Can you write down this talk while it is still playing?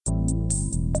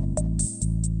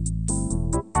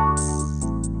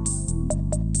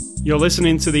You're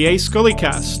listening to the A Scully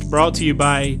Cast, brought to you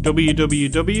by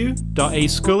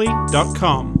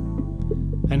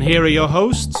www.ascully.com. And here are your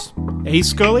hosts, A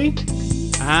Scully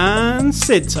and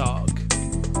Sid Talk.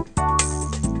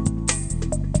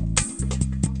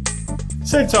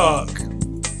 Sid Talk,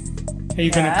 are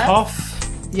you going to cough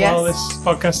while this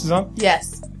podcast is on?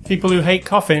 Yes. People who hate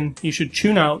coughing, you should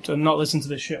tune out and not listen to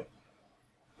this show.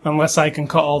 Unless I can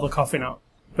cut all the coughing out,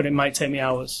 but it might take me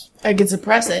hours. I can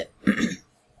suppress it.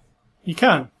 You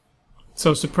can.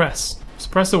 So suppress.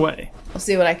 Suppress away. I'll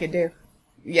see what I can do.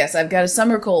 Yes, I've got a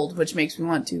summer cold, which makes me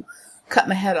want to cut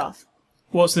my head off.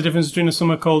 What's the difference between a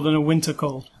summer cold and a winter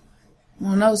cold?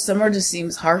 Well, no, summer just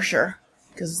seems harsher.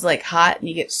 Because it's like hot and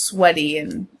you get sweaty.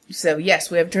 And so, yes,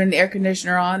 we have turned the air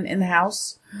conditioner on in the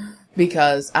house.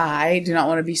 Because I do not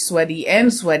want to be sweaty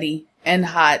and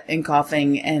hot and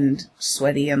coughing and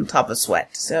sweaty on top of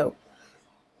sweat. So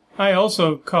I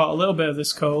also caught a little bit of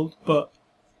this cold, but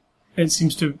it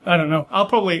seems to, I don't know. I'll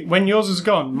probably, when yours is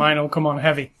gone, mine will come on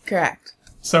heavy. correct.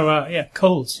 So, yeah,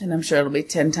 colds. And I'm sure it'll be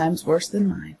 10 times worse than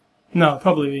mine. No,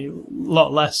 probably a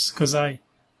lot less, because I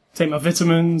take my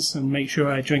vitamins and make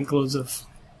sure I drink loads of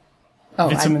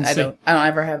vitamin I C. don't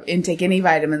ever intake any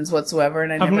vitamins whatsoever,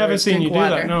 and I've never seen you do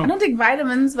water. that, no. I don't take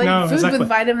vitamins, but No, food exactly. with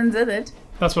vitamins in it.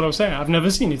 That's what I was saying. I've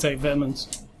never seen you take vitamins.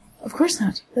 Of course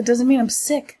not. That doesn't mean I'm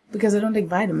sick, because I don't take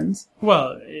vitamins.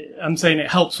 Well, I'm saying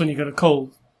it helps when you get a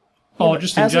cold. Or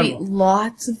just in I also general. eat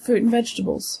lots of fruit and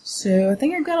vegetables, so I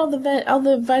think I've got all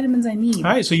the vitamins I need.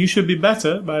 Alright, so you should be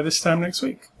better by this time next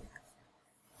week.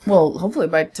 Well, hopefully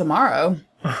by tomorrow.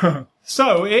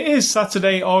 So, it is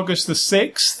Saturday, August the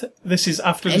 6th. This is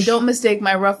after the And don't mistake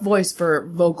my rough voice for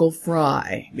vocal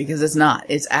fry, because it's not.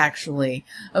 It's actually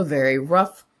a very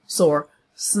rough, sore,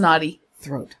 snotty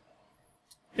throat.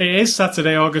 It is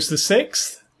Saturday, August the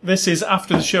 6th. This is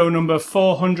after the show number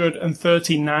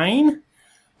 439.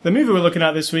 The movie we're looking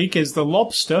at this week is The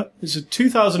Lobster. It's a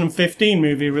 2015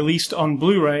 movie released on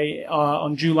Blu-ray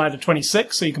on July the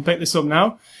 26th, so you can pick this up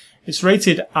now. It's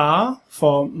rated R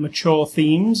for mature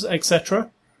themes,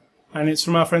 etc. And it's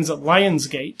from our friends at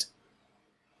Lionsgate.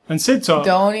 And Sid Talk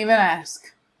Don't even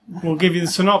ask. will give you the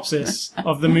synopsis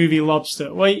of the movie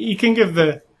Lobster. Well, you can give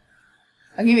the...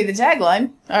 I'll give you the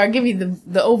tagline, or I'll give you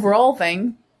the overall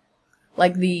thing.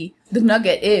 Like the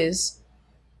nugget is,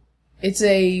 it's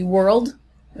a world,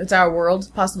 it's our world,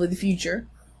 possibly the future,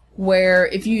 where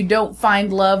if you don't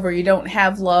find love or you don't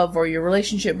have love or your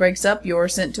relationship breaks up, you're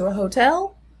sent to a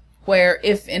hotel, where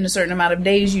if in a certain amount of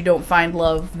days you don't find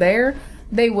love there,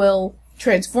 they will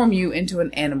transform you into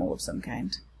an animal of some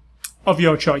kind. Of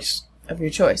your choice. Of your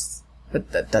choice.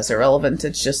 But that's irrelevant,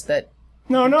 it's just that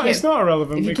No, it's not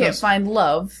irrelevant. if you can't find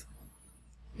love,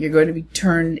 you're going to be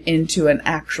turned into an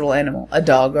actual animal. A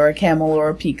dog or a camel or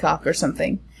a peacock or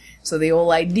something. So the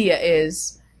whole idea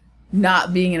is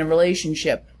not being in a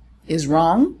relationship is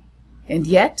wrong. And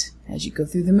yet, as you go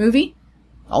through the movie,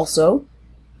 also,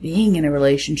 being in a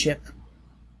relationship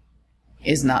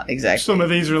is not exactly Some of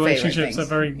these favorite relationships are things.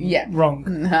 very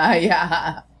wrong.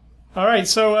 Yeah. Alright,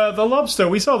 so The Lobster.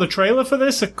 We saw the trailer for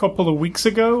this a couple of weeks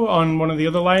ago on one of the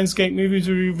other Lionsgate movies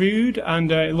we reviewed,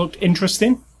 and it looked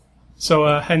interesting.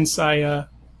 So hence I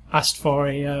asked for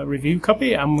a review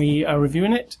copy, and we are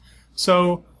reviewing it.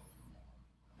 So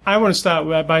I want to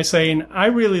start by saying I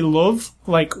really love,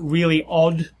 like, really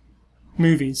odd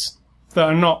movies that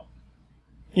are not,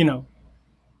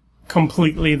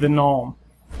 completely the norm.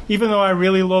 Even though I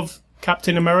really love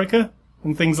Captain America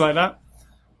and things like that,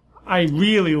 I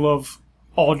really love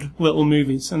odd little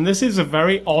movies. And this is a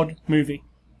very odd movie.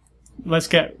 Let's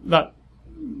get that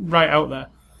right out there.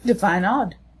 Define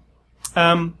odd.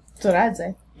 That's what I'd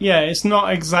say. Yeah, it's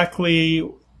not exactly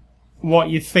what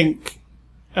you think.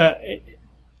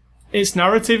 Its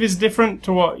narrative is different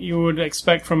to what you would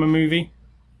expect from a movie.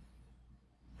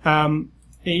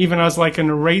 It even has like a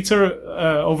narrator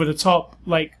over the top,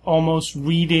 like almost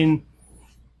reading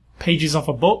pages of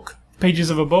a book,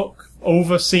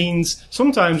 over scenes,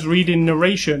 sometimes reading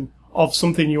narration of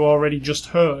something you already just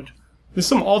heard. There's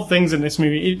some odd things in this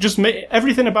movie. It just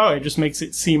everything about it just makes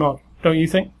it seem odd, don't you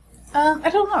think? I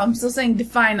don't know. I'm still saying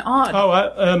define odd.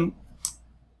 Oh,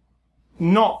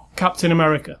 not Captain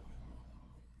America.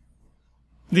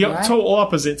 The total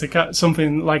opposite to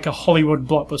something like a Hollywood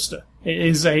blockbuster. It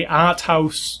is a art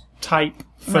house type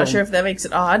film. I'm not sure if that makes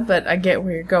it odd, but I get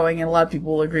where you're going, and a lot of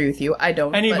people will agree with you. I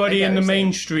don't. Anybody in the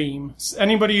mainstream,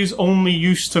 anybody who's only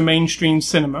used to mainstream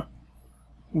cinema,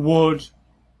 would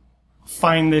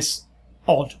find this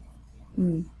odd.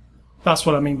 Mm. That's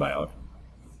what I mean by odd.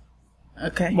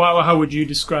 Okay. How would you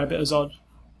describe it as odd?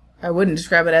 I wouldn't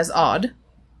describe it as odd.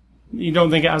 You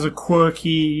don't think it has a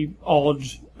quirky, odd...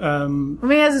 I mean,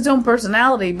 it has its own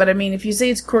personality, but I mean, if you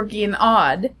say it's quirky and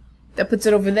odd, that puts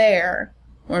it over there.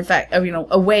 Or in fact,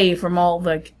 away from all,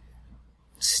 like,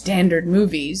 standard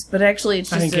movies. But actually,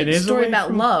 it's just a story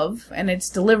about love, and it's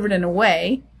delivered in a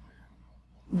way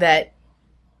that,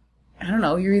 I don't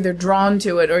know, you're either drawn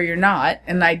to it or you're not.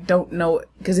 And I don't know,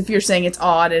 because if you're saying it's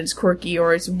odd and it's quirky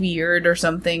or it's weird or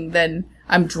something, then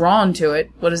I'm drawn to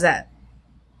it. What does that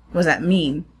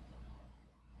mean?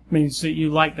 Means that you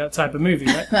like that type of movie,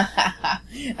 right?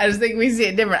 I just think we see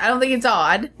it different. I don't think it's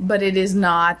odd, but it is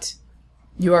not...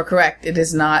 You are correct. It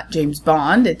is not James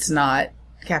Bond. It's not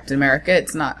Captain America.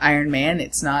 It's not Iron Man.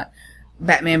 It's not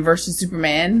Batman versus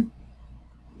Superman.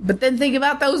 But then think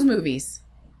about those movies.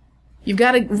 You've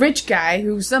got a rich guy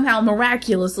who somehow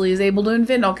miraculously is able to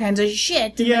invent all kinds of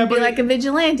shit and then be like a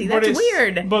vigilante. That's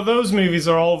weird. But those movies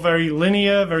are all very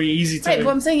linear, very easy to... Right,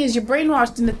 what I'm saying is you're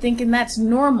brainwashed into thinking that's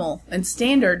normal and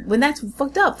standard, when that's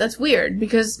fucked up. That's weird,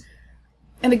 because...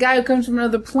 And a guy who comes from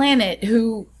another planet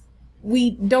who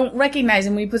we don't recognize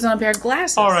him when he puts on a pair of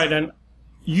glasses. Alright then.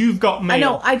 You've Got Mail. I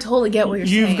know, I totally get what you're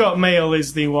saying. You've Got Mail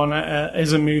is the one,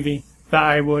 is a movie that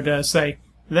I would say.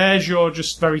 There's your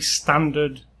just very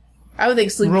standard... I would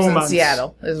think Sleepless in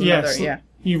Seattle is another, yeah.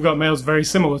 You've Got Mail is very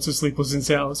similar to Sleepless in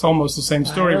Seattle. It's almost the same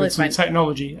story with some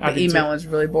technology added to it. The email is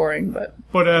really boring, but...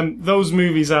 But those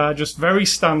movies are just very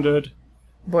standard...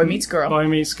 Boy meets girl. Boy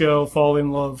meets girl, fall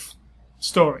in love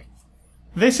story.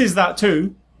 This is that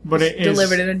too, but it is...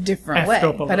 delivered in a different way.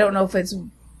 I don't know if it's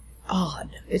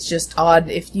odd. It's just odd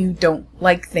if you don't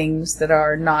like things that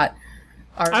are not...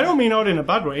 I don't mean odd in a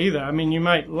bad way either. I mean, you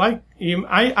might like...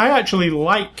 I actually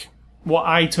like... what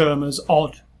I term as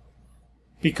odd,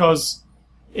 because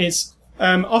it's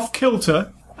off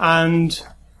kilter, and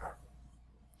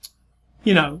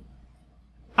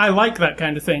I like that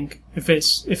kind of thing if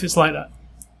it's like that.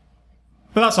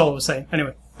 But that's all I was saying.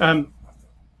 Anyway, odd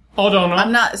or not.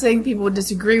 I'm not saying people would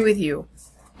disagree with you,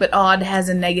 but odd has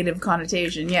a negative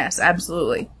connotation. Yes,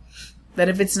 absolutely. That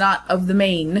if it's not of the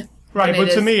main, right?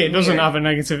 But to me, it doesn't have a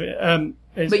negative.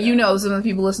 But some of the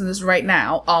people listening to this right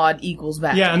now, odd equals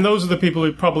bad. Yeah, and those are the people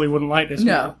who probably wouldn't like this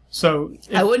movie. No. So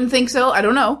I wouldn't think so. I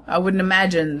don't know. I wouldn't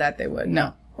imagine that they would.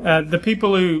 No. The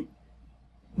people who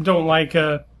don't like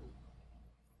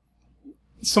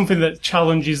something that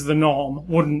challenges the norm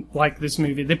wouldn't like this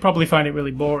movie. They'd probably find it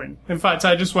really boring. In fact,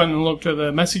 I just went and looked at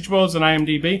the message boards on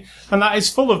IMDb, and that is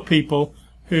full of people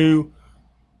who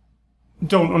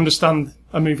don't understand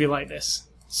a movie like this.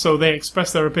 So they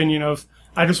express their opinion of,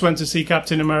 I just went to see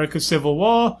Captain America Civil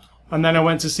War, and then I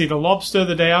went to see The Lobster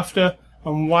the day after,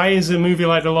 and why is a movie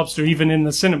like The Lobster even in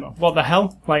the cinema? What the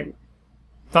hell? Like,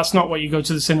 that's not what you go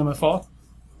to the cinema for.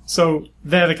 So,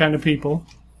 they're the kind of people.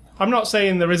 I'm not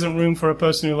saying there isn't room for a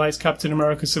person who likes Captain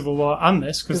America Civil War and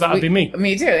this, because that would be me.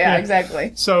 Me too, yeah,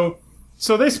 exactly. So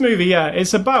this movie,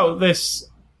 it's about this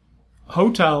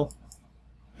hotel.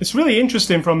 It's really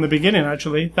interesting from the beginning,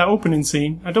 actually, that opening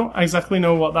scene. I don't exactly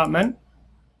know what that meant.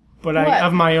 But I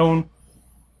have my own...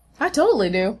 I totally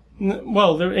do.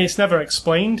 Well, it's never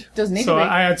explained. Doesn't need to be. So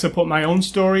I had to put my own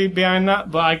story behind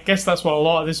that, but I guess that's what a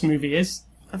lot of this movie is.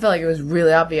 I feel like it was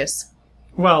really obvious.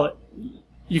 Well,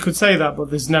 you could say that,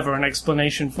 but there's never an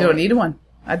explanation for it. Don't need one.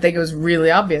 I think it was really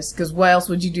obvious, because why else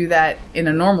would you do that in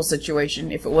a normal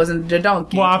situation if it wasn't a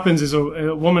donkey? What happens is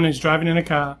a woman is driving in a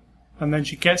car, and then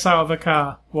she gets out of the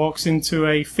car, walks into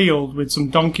a field with some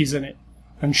donkeys in it,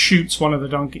 and shoots one of the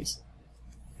donkeys.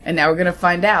 And now we're going to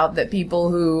find out that people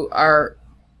who are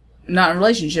not in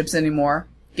relationships anymore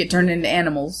get turned into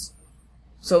animals.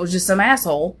 So it was just some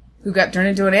asshole who got turned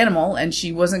into an animal, and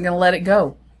she wasn't going to let it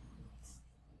go.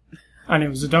 And it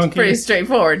was a donkey. It's pretty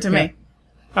straightforward to me.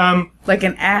 Like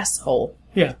an asshole.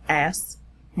 Yeah. Ass.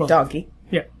 Well, donkey.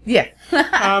 Yeah. Yeah.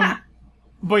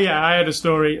 But yeah, I had a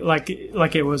story like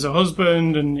it was a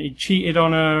husband, and he cheated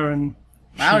on her, and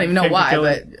I don't even know why,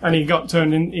 but... And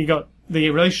the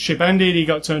relationship ended, he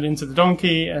got turned into the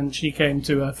donkey, and she came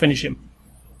to finish him.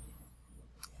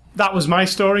 That was my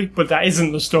story, but that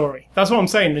isn't the story. That's what I'm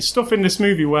saying. There's stuff in this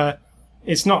movie where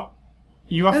it's not...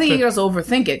 I think you just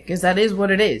overthink it, because that is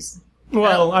what it is.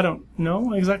 Well, I don't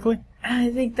know exactly. I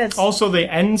think that's... Also,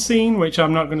 the end scene, which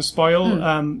I'm not going to spoil,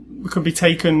 could be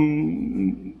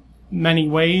taken many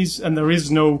ways, and there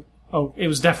is no, it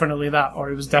was definitely that,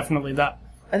 or it was definitely that.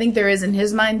 I think there is in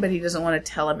his mind, but he doesn't want to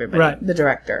tell everybody. Right. The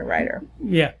director, writer.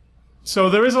 Yeah. So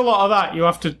there is a lot of that you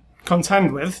have to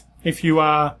contend with if you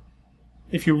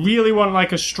really want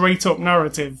like a straight up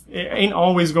narrative. It ain't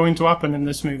always going to happen in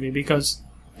this movie, because...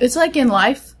 It's like in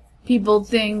life. People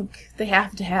think they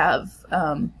have to have,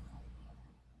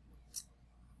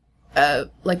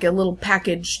 like a little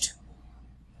packaged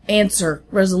answer,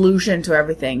 resolution to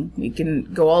everything. You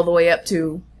can go all the way up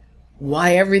to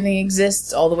why everything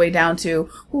exists, all the way down to,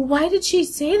 well, why did she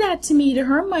say that to me to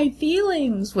hurt my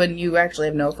feelings? When you actually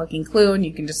have no fucking clue and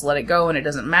you can just let it go and it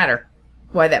doesn't matter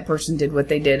why that person did what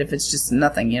they did if it's just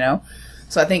nothing, you know?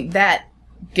 So I think that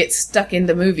gets stuck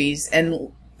into movies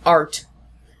and art.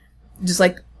 Just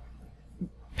like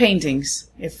paintings.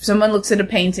 If someone looks at a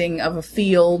painting of a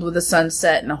field with a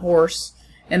sunset and a horse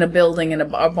and a building and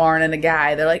a barn and a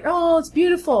guy, they're like, oh, it's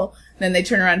beautiful. Then they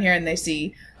turn around here and they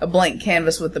see a blank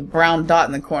canvas with a brown dot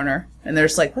in the corner. And they're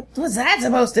just like, what was that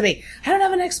supposed to be? I don't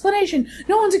have an explanation.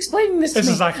 No one's explaining this to me. It's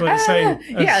exactly the same.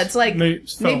 Yeah, it's like,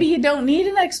 maybe you don't need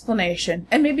an explanation.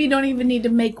 And maybe you don't even need to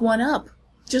make one up.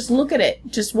 Just look at it.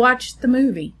 Just watch the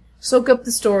movie. Soak up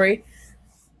the story.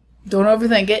 Don't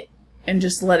overthink it. And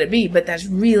just let it be. But that's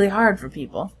really hard for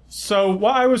people. So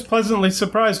what I was pleasantly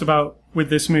surprised about with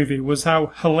this movie was how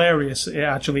hilarious it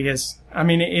actually is. I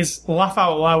mean, it is laugh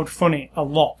out loud funny a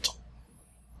lot.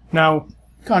 Now...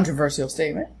 Controversial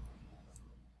statement.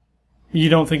 You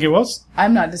don't think it was?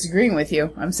 I'm not disagreeing with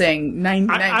you. I'm saying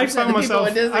 99% of the people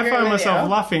would disagree with you. I found myself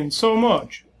laughing so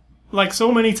much. Like,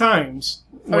 so many times.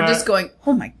 Or just going,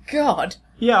 oh my god.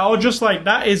 Yeah, or just like,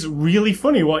 that is really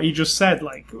funny what he just said.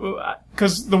 Like,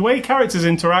 because the way characters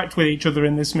interact with each other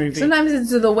in this movie... Sometimes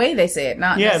it's the way they say it,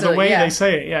 not necessarily... Yeah, the way they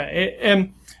say it, yeah.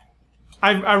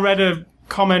 I read a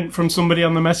comment from somebody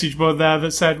on the message board there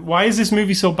that said, why is this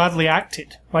movie so badly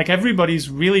acted? Like, everybody's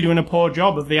really doing a poor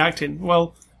job of the acting.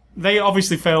 Well, they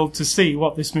obviously failed to see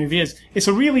what this movie is. It's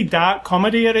a really dark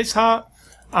comedy at its heart,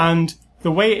 and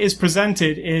the way it is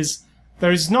presented is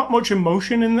there is not much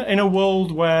emotion in a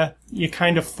world where you're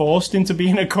kind of forced into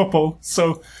being a couple,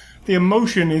 so the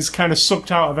emotion is kind of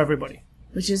sucked out of everybody.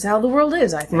 Which is how the world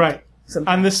is, I think. Right.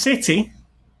 And the city,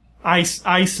 I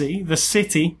see, the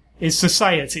city is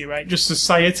society, right? Just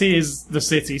society is the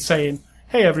city saying,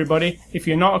 hey everybody, if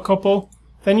you're not a couple,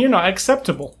 then you're not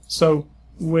acceptable. So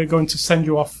we're going to send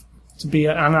you off to be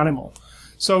an animal.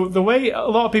 So the way a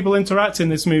lot of people interact in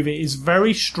this movie is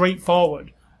very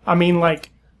straightforward. I mean,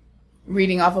 like...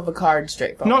 reading off of a card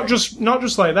straightforward. Not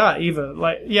just like that either.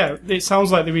 Like, yeah, it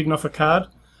sounds like they're reading off a card,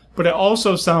 but it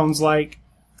also sounds like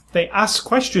they ask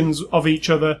questions of each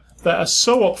other that are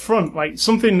so upfront, like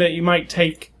something that you might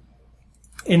take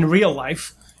in real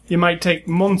life. You might take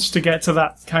months to get to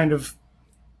that kind of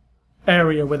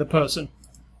area with a person.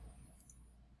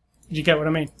 Do you get what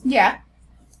I mean? Yeah.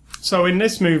 So in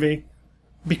this movie,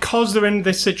 because they're in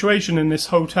this situation in this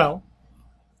hotel,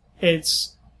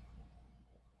 it's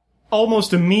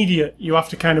almost immediate. You have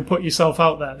to kind of put yourself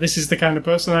out there. This is the kind of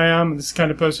person I am, this is the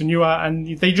kind of person you are,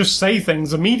 and they just say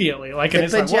things immediately. Like, and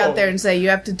they put you out there and say, you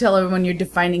have to tell everyone your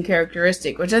defining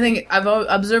characteristic, which I think I've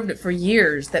observed it for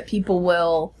years, that people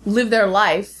will live their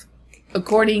life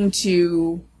according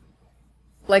to,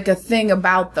 like, a thing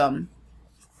about them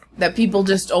that people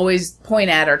just always point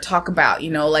at or talk about, you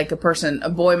know, like a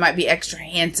boy might be extra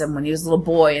handsome when he was a little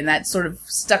boy, and that sort of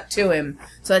stuck to him.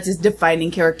 So that's his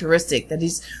defining characteristic, that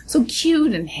he's so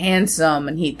cute and handsome,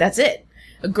 and that's it.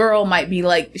 A girl might be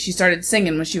like, she started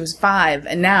singing when she was 5,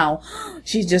 and now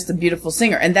she's just a beautiful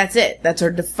singer, and that's it. That's her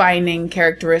defining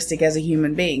characteristic as a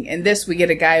human being. In this, we get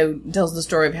a guy who tells the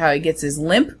story of how he gets his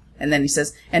limp, and then he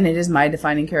says, and it is my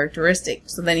defining characteristic.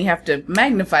 So then you have to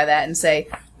magnify that and say,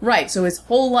 right, so his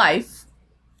whole life,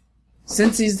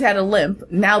 since he's had a limp,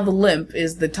 now the limp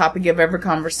is the topic of every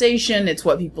conversation. It's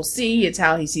what people see. It's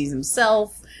how he sees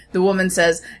himself. The woman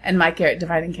says, and my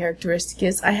defining characteristic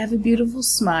is, I have a beautiful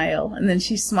smile. And then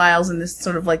she smiles in this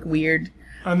sort of like weird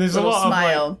and there's little a lot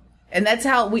smile. Of like, and that's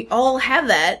how we all have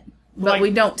that, but like, we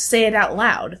don't say it out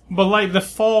loud. But like the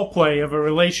foreplay of a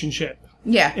relationship.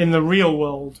 Yeah. In the real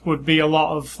world would be a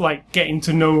lot of like getting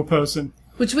to know a person.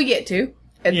 Which we get to.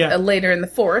 Later in the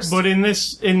forest. But in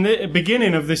the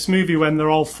beginning of this movie, when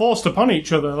they're all forced upon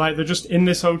each other, like they're just in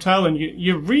this hotel, and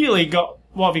you really got,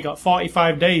 what have you got,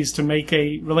 45 days to make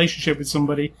a relationship with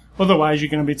somebody, otherwise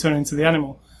you're going to be turned into the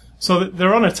animal. So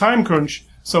they're on a time crunch,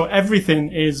 so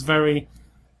everything is very,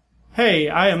 hey,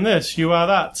 I am this, you are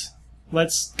that,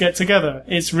 let's get together.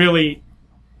 It's really,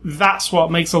 that's what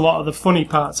makes a lot of the funny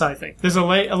parts, I think. There's a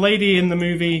lady in the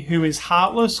movie who is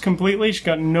heartless completely, she's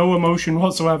got no emotion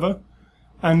whatsoever.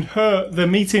 And the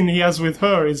meeting he has with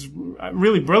her is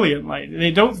really brilliant. Like,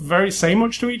 they don't say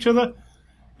much to each other.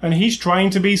 And he's trying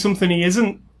to be something he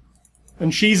isn't.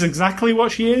 And she's exactly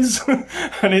what she is.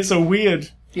 And it's a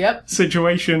weird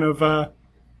situation of,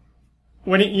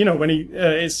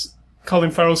 it's Colin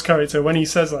Farrell's character when he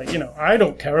says, like, I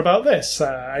don't care about this.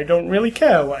 I don't really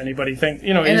care what anybody thinks.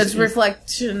 And it's a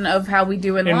reflection of how we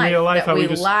do in life. Real life, that how we we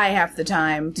just lie half the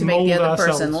time to make the other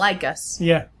person ourselves. like us.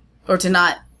 Yeah. Or to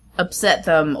not upset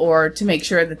them, or to make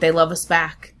sure that they love us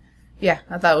back. Yeah,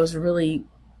 I thought it was really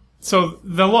So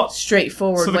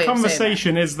straightforward So the way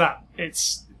conversation is that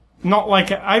it's not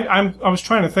like... I was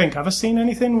trying to think, have I seen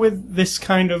anything with this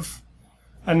kind of...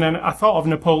 And then I thought of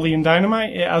Napoleon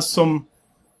Dynamite. It has some...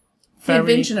 The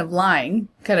invention of lying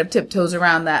kind of tiptoes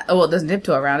around that. Oh, well, it doesn't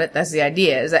tiptoe around it. That's the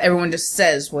idea, is that everyone just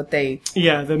says what they...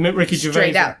 Yeah, the Ricky Gervais.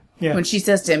 Straight out. Yeah. When she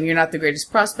says to him, you're not the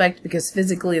greatest prospect because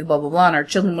physically, blah, blah, blah, and our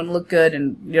children wouldn't look good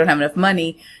and you don't have enough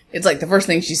money. It's like the first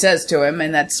thing she says to him,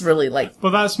 and that's really like...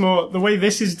 But that's more... The way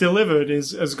this is delivered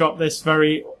has got this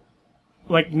very...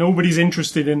 Like, nobody's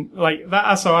interested in... Like,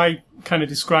 that's how I kind of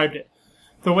described it.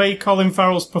 The way Colin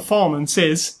Farrell's performance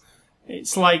is,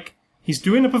 it's like he's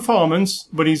doing a performance,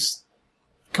 but he's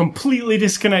completely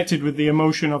disconnected with the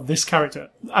emotion of this character.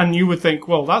 And you would think,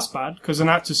 well, that's bad, because an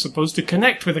actor's supposed to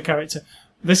connect with a character.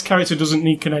 This character doesn't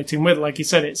need connecting with. Like you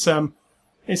said, it's an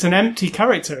empty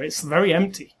character. It's very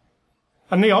empty.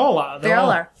 And they all are. They all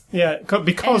are. Yeah,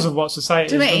 because of what society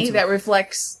To has done me, to that them.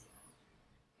 reflects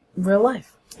real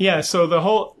life. Yeah, so the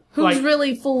whole... Who's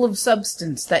really full of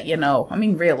substance that you know? I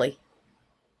mean, really.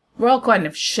 We're all kind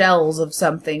of shells of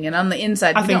something, and on the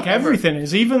inside, I think everything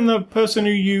is. Even the person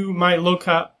who you might look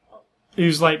at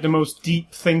who's like the most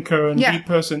deep thinker and deep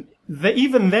person,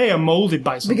 even they are molded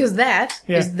by something. Because that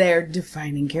is their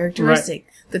defining characteristic.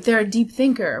 Right. That they're a deep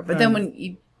thinker. But then when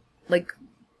you, like,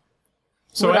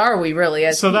 what are we really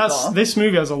as people? This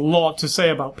movie has a lot to say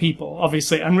about people,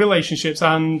 obviously, and relationships,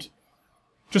 and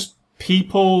just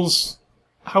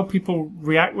how people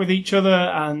react with each other,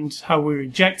 and how we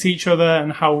reject each other,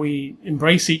 and how we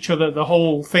embrace each other. The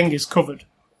whole thing is covered.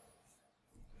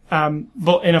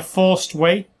 But in a forced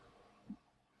way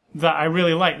that I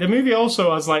really like. The movie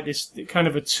also has like this kind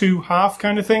of a two-half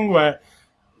kind of thing, where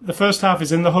the first half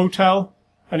is in the hotel,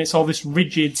 and it's all this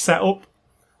rigid setup.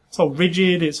 It's all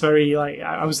rigid, it's very, like,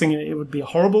 I was thinking it would be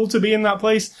horrible to be in that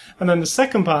place. And then the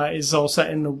second part is all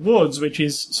set in the woods, which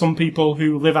is some people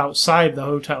who live outside the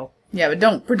hotel. Yeah, but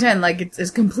don't pretend like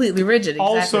it's completely rigid.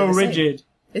 Exactly also rigid.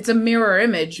 It's a mirror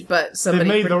image, but somebody...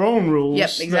 They've made their own rules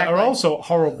exactly. that are also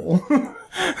horrible.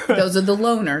 Those are the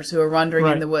loners who are wandering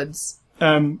in the woods.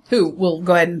 Who, we'll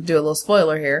go ahead and do a little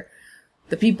spoiler here.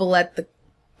 The people at the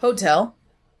hotel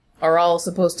are all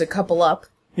supposed to couple up.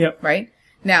 Yep. Right?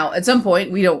 Now, at some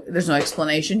point, there's no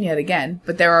explanation yet again,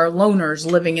 but there are loners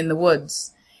living in the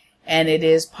woods. And it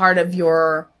is part of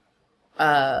your,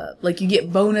 you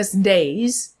get bonus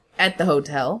days at the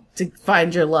hotel to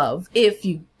find your love if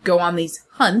you go on these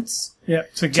hunts. Yeah,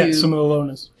 to get some of the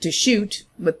loners. To shoot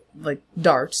with, like,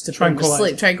 darts to put them to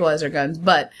sleep, tranquilizer guns,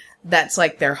 but that's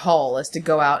like their haul, is to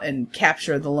go out and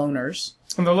capture the loners.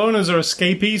 And the loners are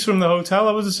escapees from the hotel,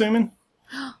 I was assuming?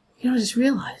 I just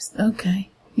realized. Okay.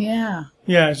 Yeah.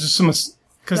 Yeah, it's just some...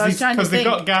 Because they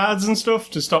got guards and stuff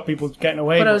to stop people getting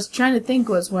away. What I was trying to think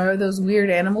was, why are those weird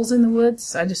animals in the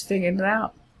woods? I just figured it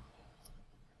out.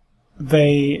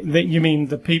 You mean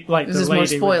the people, like this the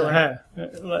lady with the hair?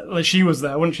 Like she was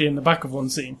there, wasn't she, in the back of one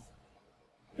scene?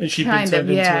 And she'd been turned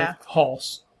into a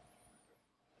horse.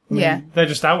 I mean, they're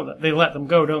just out there. They let them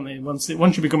go, don't they? Once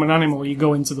you become an animal, you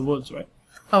go into the woods, right?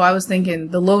 Oh, I was thinking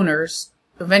the loners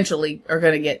eventually are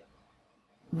going to get...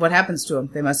 What happens to them?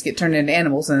 They must get turned into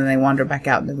animals, and then they wander back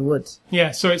out into the woods.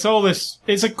 Yeah, so it's all this...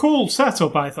 It's a cool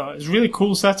setup, I thought. It's a really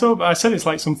cool setup. I said it's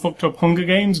like some fucked up Hunger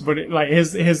Games, but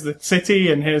here's the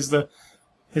city, and here's the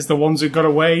ones who got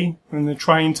away, and they're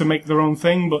trying to make their own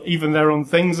thing, but even their own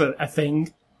thing's a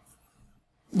thing.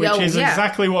 Which is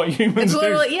exactly what humans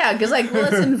do. Yeah, because,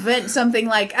 let's invent something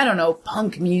like, I don't know,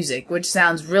 punk music, which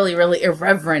sounds really, really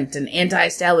irreverent and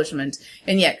anti-establishment,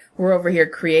 and yet we're over here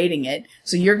creating it.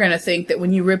 So you're going to think that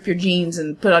when you rip your jeans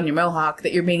and put on your mohawk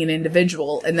that you're being an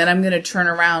individual, and then I'm going to turn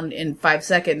around in 5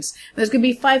 seconds. There's going to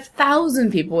be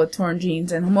 5,000 people with torn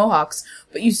jeans and mohawks,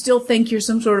 but you still think you're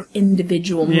some sort of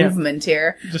individual movement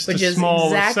here. Just which a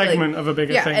small segment of a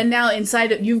bigger thing. Yeah, and now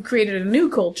inside it, you've created a new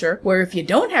culture where if you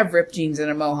don't have ripped jeans and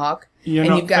a mohawk,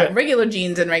 you've got regular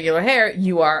jeans and regular hair,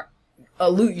 you're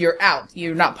out.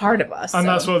 You're not part of us. And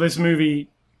that's what this movie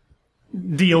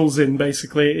deals in,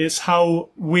 basically. It's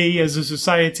how we as a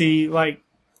society,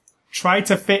 try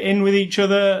to fit in with each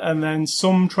other, and then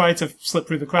some try to slip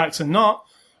through the cracks and not,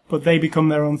 but they become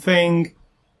their own thing.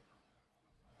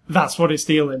 That's what it's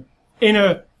dealing. In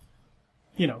a,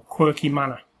 quirky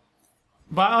manner.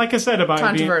 But like I said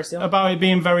about it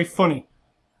being very funny.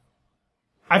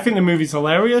 I think the movie's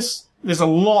hilarious. There's a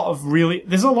lot of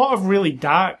really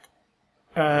dark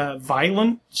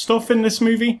violent stuff in this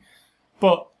movie,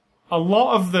 but a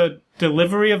lot of the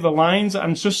delivery of the lines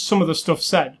and just some of the stuff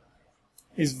said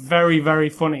is very, very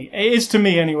funny. It is to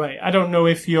me anyway. I don't know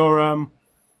if you're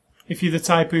the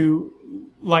type who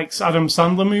likes Adam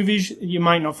Sandler movies, you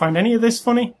might not find any of this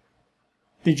funny.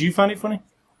 Did you find it funny?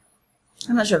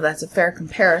 I'm not sure if that's a fair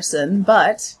comparison,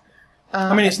 but...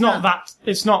 I mean, it's not that...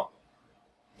 It's not...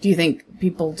 Do you think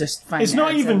people just find It's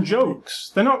not even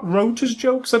jokes. They're not wrote as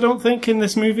jokes, I don't think, in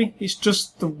this movie. It's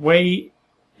just the way...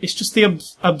 It's just the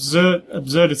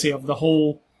absurdity of the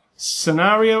whole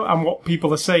scenario and what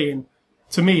people are saying.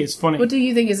 To me, is funny. What do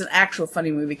you think is an actual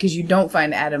funny movie? Because you don't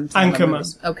find Adam Sandler Anchorman.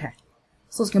 movies. Okay.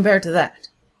 So let's compare it to that.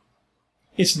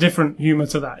 It's different humour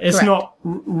to that. It's Correct. not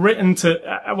written to...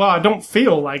 well, I don't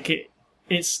feel like it.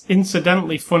 It's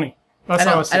incidentally funny. That's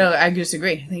how I see it. I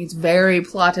disagree. I think it's very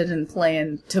plotted and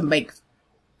planned to make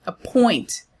a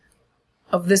point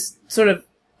of this sort of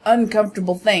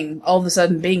uncomfortable thing all of a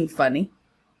sudden being funny.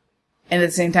 And at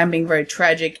the same time being very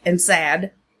tragic and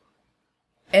sad.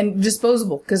 And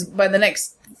disposable. Because by the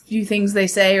next few things they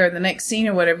say or the next scene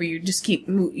or whatever, you just keep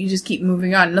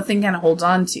moving on. Nothing kind of holds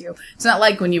on to you. It's not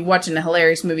like when you're watching a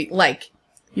hilarious movie like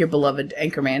your beloved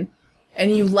Anchorman.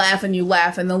 And you laugh and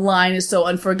the line is so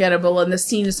unforgettable and the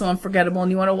scene is so unforgettable and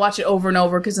you want to watch it over and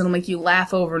over because it'll make you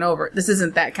laugh over and over. This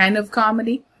isn't that kind of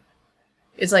comedy.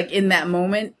 It's like in that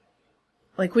moment,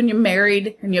 like when you're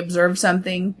married and you observe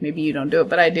something, maybe you don't do it,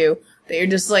 but I do, that you're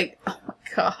just like, oh my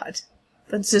god,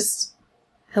 that's just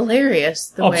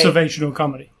hilarious. Observational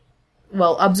comedy.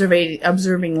 Well,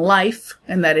 observing life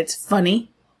and that it's funny.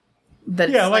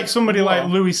 Yeah, like somebody like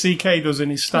Louis C.K. does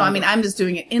in his stand-up. No, I mean, I'm just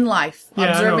doing it in life,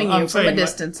 observing you from a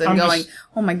distance and going,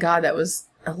 oh my god, that was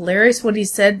hilarious what he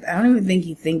said. I don't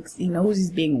even think he knows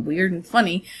he's being weird and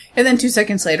funny. And then 2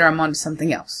 seconds later, I'm on to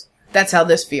something else. That's how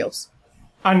this feels.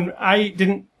 And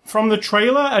from the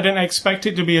trailer, I didn't expect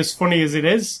it to be as funny as it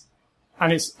is.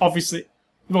 And it's obviously,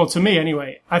 well, to me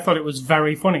anyway, I thought it was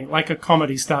very funny, like a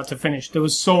comedy start to finish. There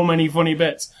was so many funny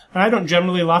bits. And I don't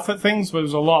generally laugh at things, but there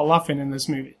was a lot of laughing in this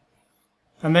movie.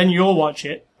 And then you'll watch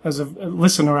it as a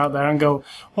listener out there and go,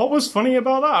 what was funny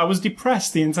about that? I was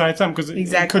depressed the entire time because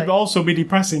it could also be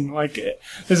depressing. Like,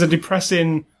 there's a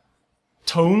depressing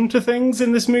tone to things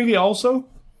in this movie also.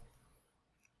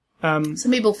 Some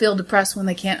people feel depressed when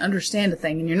they can't understand a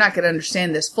thing, and you're not going to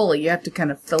understand this fully. You have to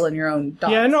kind of fill in your own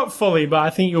dots. Yeah, not fully, but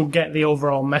I think you'll get the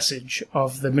overall message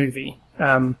of the movie.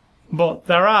 But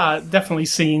there are definitely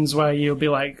scenes where you'll be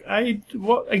like,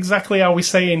 what exactly are we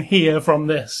saying here from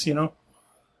this, you know?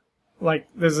 Like,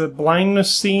 there's a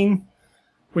blindness scene,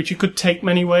 which you could take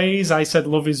many ways. I said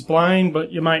love is blind,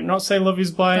 but you might not say love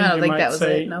is blind. I don't think that was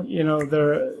say, it, no. You know,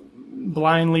 they're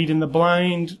blind leading the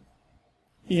blind,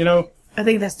 you know. I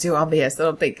think that's too obvious.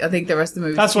 I think the rest of the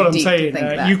movie. That's what I'm saying.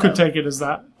 You could though. take it as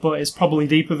that, but it's probably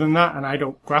deeper than that, and I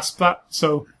don't grasp that.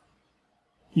 So,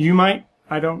 you might.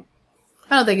 I don't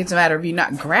think it's a matter of you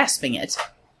not grasping it.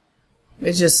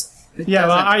 It's just...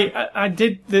 I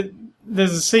did...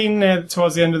 There's a scene there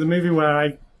towards the end of the movie where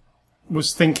I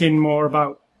was thinking more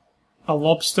about a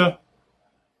lobster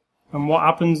and what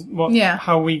happens,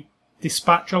 how we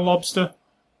dispatch a lobster.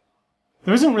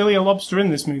 There isn't really a lobster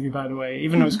in this movie, by the way,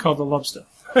 even though it's called The Lobster.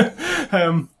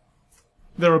 There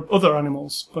are other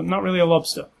animals, but not really a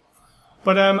lobster.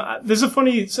 But there's a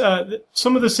funny...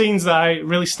 some of the scenes that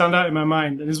really stand out in my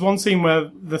mind. And there's one scene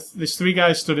where these three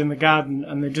guys stood in the garden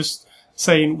and they're just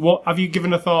saying, "What have you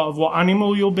given a thought of what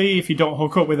animal you'll be if you don't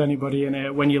hook up with anybody in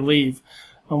it when you leave?"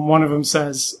 And one of them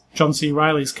says, John C.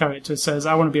 Reilly's character says,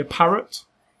 "I want to be a parrot."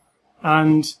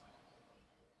 And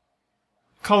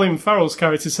Colin Farrell's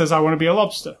character says, "I want to be a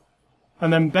lobster."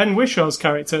 And then Ben Wishaw's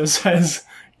character says,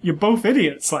 "You're both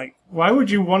idiots. Like, why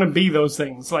would you want to be those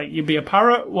things? Like, you'd be a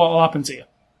parrot, what'll happen to you?"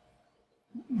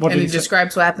 And he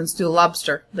describes what happens to a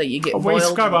lobster, that you get boiled. Well, he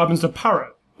describes what happens to a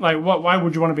parrot. Like, why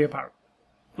would you want to be a parrot?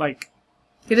 Like...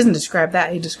 He doesn't describe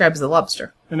that, he describes the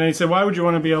lobster. And then he said, "Why would you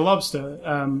want to be a lobster?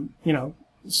 You know,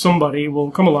 somebody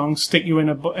will come along, stick you in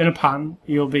a pan,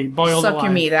 you'll be boiled alive. Suck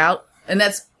your meat out." And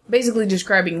that's basically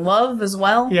describing love as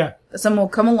well. Yeah. Someone will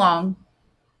come along,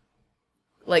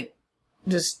 like,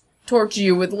 just torture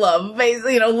you with love.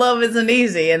 Basically, you know, love isn't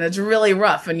easy, and it's really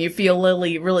rough, and you feel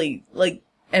really, like,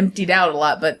 emptied out a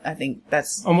lot, but I think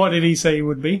that's... And what did he say he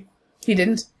would be? He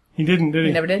didn't. He didn't, did he?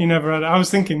 He never did? He never had... I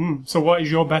was thinking, so what is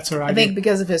your better idea? I think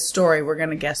because of his story, we're going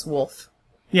to guess wolf.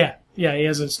 Yeah, he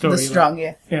has a story. The strong,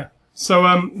 yeah. Yeah. So,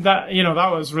 that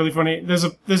was really funny. There's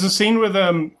a scene with,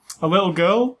 a little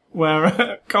girl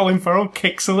where Colin Farrell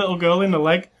kicks a little girl in the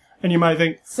leg, and you might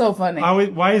think... So funny.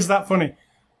 Why is that funny?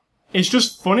 it's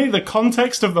just funny. The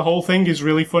context of the whole thing is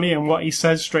really funny, and what he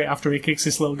says straight after he kicks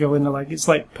this little girl in the leg, it's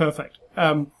like perfect.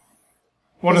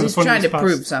 One of the he's trying funniest to parts,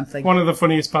 prove something. One of the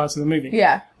funniest parts of the movie.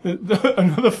 Yeah.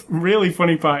 Another really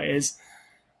funny part is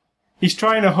he's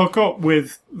trying to hook up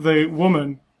with the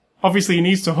woman. Obviously, he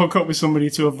needs to hook up with somebody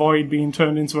to avoid being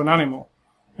turned into an animal.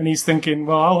 And he's thinking,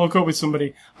 well, I'll hook up with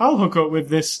somebody. I'll hook up with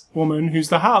this woman who's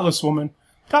the heartless woman.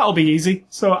 That'll be easy.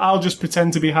 So I'll just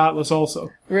pretend to be heartless also.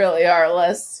 Really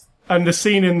heartless. And the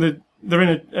scene they're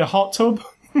in a hot tub.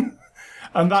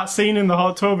 And that scene in the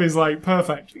hot tub is like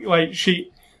perfect. Like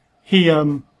she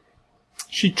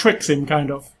tricks him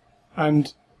kind of.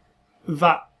 And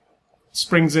that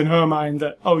springs in her mind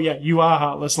that, oh yeah, you are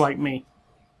heartless like me.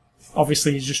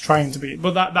 Obviously he's just trying to be.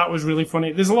 But that was really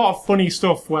funny. There's a lot of funny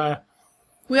stuff where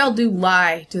we all do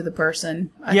lie to the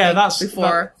person. I think, that's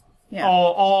before. Yeah.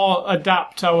 Or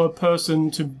adapt our person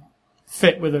to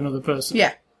fit with another person.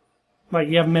 Yeah. Like,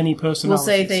 you have many personalities.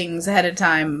 We'll say things ahead of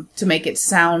time to make it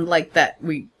sound like that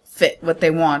we fit what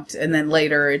they want, and then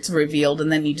later it's revealed,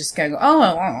 and then you just kind of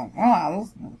go, oh.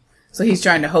 So he's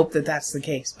trying to hope that that's the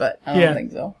case, but I don't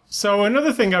think so. So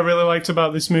another thing I really liked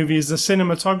about this movie is the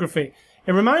cinematography.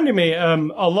 It reminded me a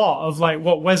lot of like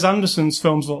what Wes Anderson's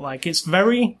films look like. It's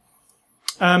very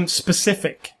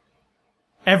specific.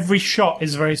 Every shot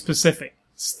is very specific.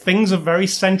 Things are very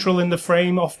central in the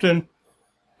frame often.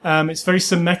 It's very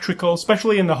symmetrical,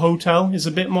 especially in the hotel. It's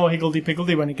a bit more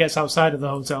higgledy-piggledy when it gets outside of the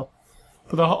hotel.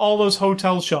 But all those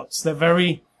hotel shots, they're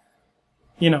very,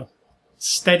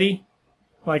 steady.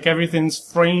 Like everything's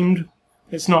framed.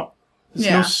 It's no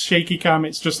shaky cam.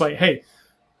 It's just like, hey,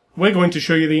 we're going to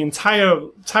show you the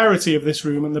entirety of this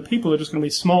room, and the people are just going to be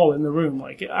small in the room.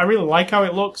 Like, I really like how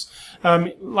it looks.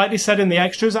 Like they said in the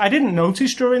extras, I didn't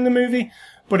notice during the movie,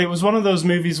 but it was one of those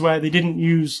movies where they didn't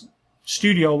use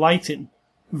studio lighting.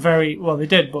 They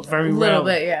did, but very rarely. A little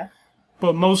bit, yeah.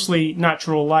 But mostly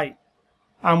natural light.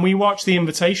 And we watched The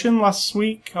Invitation last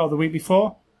week, or the week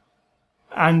before,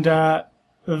 and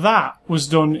that was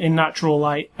done in natural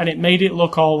light, and it made it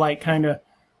look all like kind of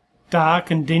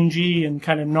dark and dingy and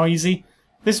kind of noisy.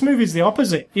 This movie's the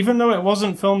opposite. Even though it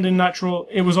wasn't filmed in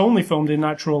it was only filmed in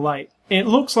natural light. It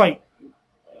looks like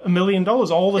 $1 million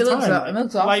all the time. It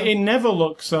looks awesome. Like, it never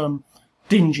looks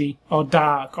dingy or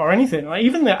dark or anything. Like,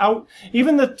 even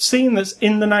the scene that's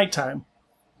in the nighttime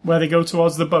where they go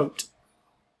towards the boat,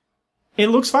 it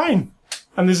looks fine.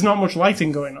 And there's not much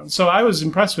lighting going on. So I was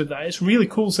impressed with that. It's really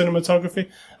cool cinematography.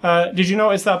 Did you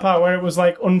notice that part where it was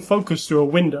like unfocused through a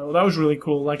window? That was really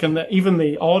cool. Like, and even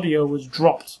the audio was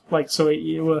dropped. Like, so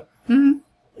you were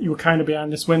kind of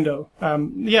behind this window.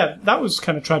 That was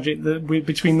kind of tragic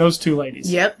between those two ladies.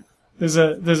 Yep. There's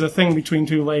a thing between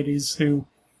two ladies who,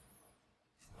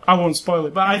 I won't spoil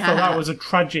it, but I thought that was a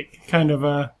tragic kind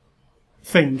of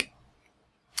thing.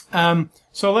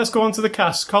 So let's go on to the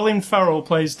cast. Colin Farrell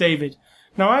plays David.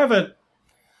 Now, I have a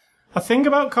thing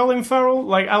about Colin Farrell.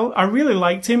 Like, I really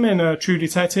liked him in True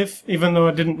Detective, even though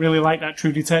I didn't really like that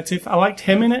True Detective. I liked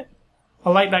him in it. I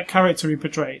liked that character he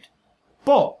portrayed.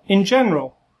 But, in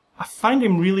general, I find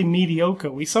him really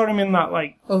mediocre. We saw him in that,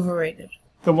 like... Overrated.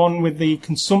 The one with the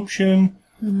consumption.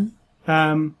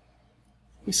 Mm-hmm.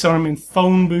 We saw him in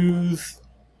Phone Booth.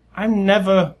 I'm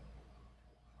never,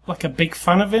 like, a big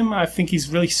fan of him. I think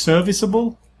he's really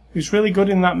serviceable. He was really good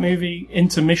in that movie,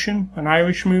 Intermission, an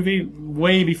Irish movie,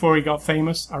 way before he got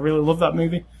famous. I really love that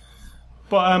movie.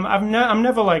 But I'm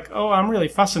never like, oh, I'm really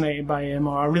fascinated by him,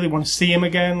 or I really want to see him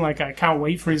again. Like, I can't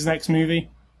wait for his next movie.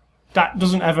 That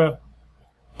doesn't ever...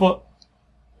 But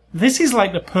this is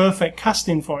like the perfect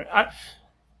casting for it.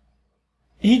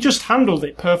 He just handled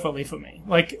it perfectly for me.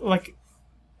 Like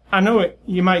I know it.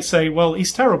 You might say, well,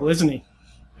 he's terrible, isn't he?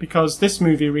 Because this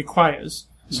movie requires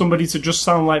somebody to just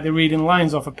sound like they're reading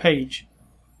lines off a page.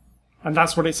 And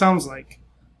that's what it sounds like.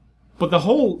 But the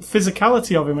whole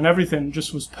physicality of him and everything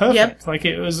just was perfect. Yep. Like,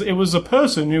 it was a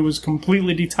person who was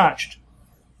completely detached.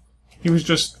 He was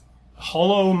just a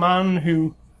hollow man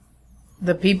who...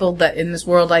 The people that in this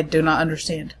world I do not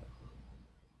understand.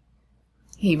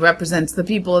 He represents the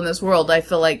people in this world. I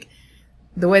feel like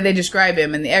the way they describe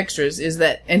him in the extras is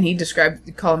that, and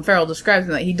Colin Farrell describes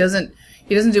him that he doesn't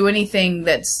do anything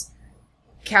that's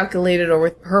calculated or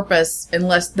with purpose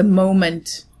unless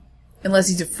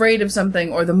he's afraid of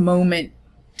something or the moment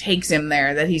takes him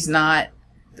there, that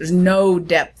there's no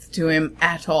depth to him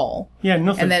at all. Yeah,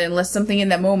 nothing. And that unless something in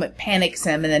that moment panics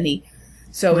him and then he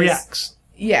reacts.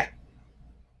 Yeah.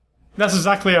 That's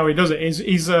exactly how he does it.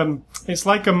 He's it's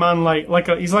like a man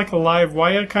he's like a live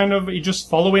wire kind of. He's just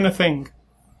following a thing.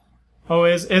 Oh,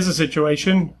 here's a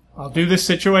situation. I'll do this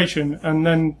situation, and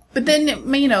then. But then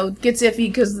it gets iffy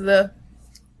because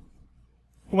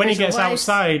when he Rachel gets Weisz,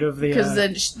 outside of the... Because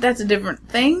then that's a different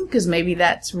thing, because maybe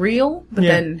that's real, but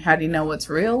Yeah. then how do you know what's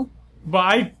real?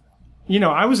 But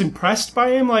I was impressed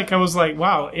by him. Like, I was like,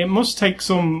 wow, it must take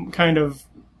some kind of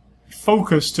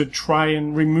focus to try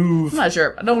and remove... I'm not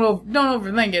sure. Don't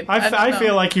overthink it. I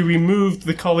feel like he removed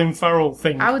the Colin Farrell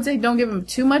thing. I would say don't give him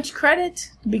too much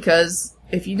credit, because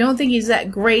if you don't think he's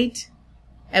that great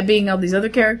at being all these other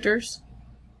characters,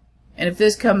 and if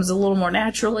this comes a little more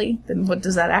naturally, then what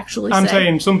does that actually I'm say?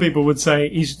 saying some people would say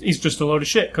he's just a load of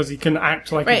shit because he can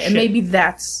act like Right, he's and shit. maybe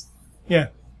that's... Yeah.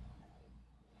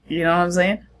 You know what I'm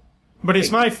saying? But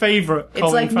it's my favourite It's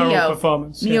Colin like Farrell Neo.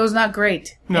 performance. Neo's not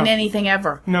great No. in anything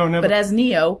ever. No, never. But as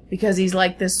Neo, because he's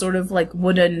like this sort of like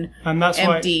wooden, And that's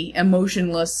empty,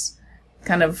 emotionless,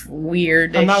 kind of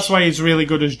weird. And that's why he's really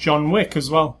good as John Wick as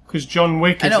well. Because John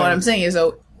Wick is... I know what I'm saying is,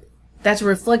 that's a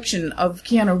reflection of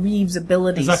Keanu Reeves'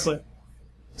 abilities. Exactly.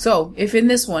 So, if in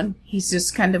this one, he's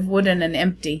just kind of wooden and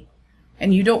empty,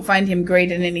 and you don't find him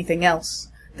great in anything else,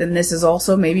 then this is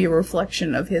also maybe a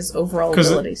reflection of his overall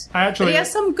 'Cause abilities. I But he has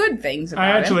some good things about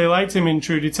I him. actually liked him in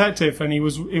True Detective, and he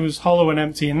was hollow and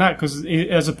empty in that, because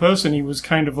as a person he was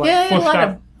kind of like Yeah, he had a flushed lot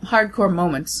out. of hardcore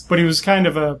moments. But he was kind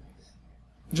of a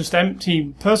just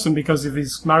empty person because of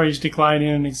his marriage declining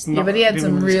and he's not... Yeah, but he had dealing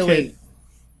some with his really... kid.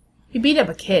 He beat up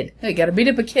a kid. He got to beat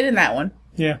up a kid in that one.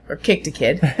 Yeah. Or kicked a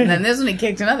kid. And then this one he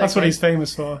kicked another That's kid. what he's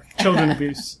famous for. Children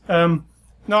abuse.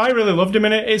 No, I really loved him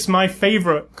in it. It's my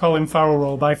favourite Colin Farrell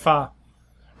role by far.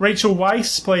 Rachel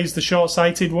Weisz plays the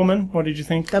short-sighted woman. What did you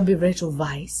think? That'd be Rachel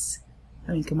Weisz.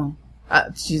 I mean, come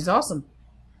on. She's awesome.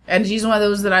 And she's one of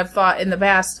those that I've thought in the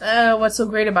past, what's so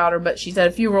great about her? But she's had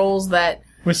a few roles that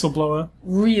Whistleblower.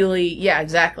 really, yeah,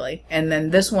 exactly. And then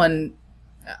this one,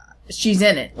 she's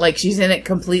in it. Like, she's in it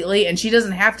completely. And she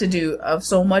doesn't have to do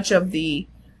so much of the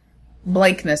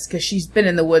blankness because she's been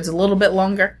in the woods a little bit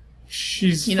longer.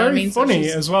 She's You know what I very mean? So funny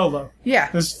she's- as well, though. Yeah.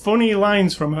 There's funny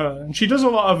lines from her. And she does a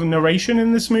lot of narration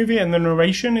in this movie, and the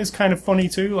narration is kind of funny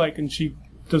too, like, and she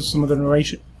does some of the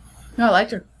narration. No, I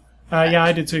liked her. Yeah,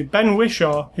 I did too. Ben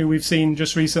Whishaw, who we've seen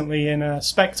just recently in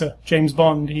Spectre, James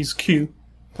Bond, he's Q,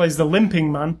 plays the limping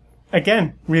man.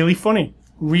 Again, really funny.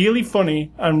 Really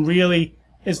funny, and really...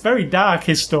 It's very dark,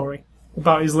 his story,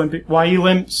 about his limping... Why he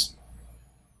limps.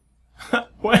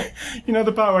 You know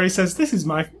the part where he says, this is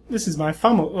my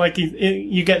family. Like,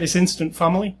 you get this instant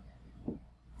family.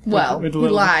 Well, with he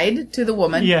little- lied to the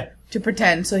woman Yeah. to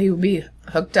pretend so he would be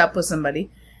hooked up with somebody.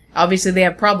 Obviously, they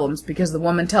have problems because the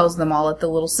woman tells them all at the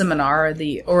little seminar or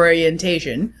the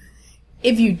orientation,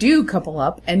 if you do couple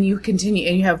up and you continue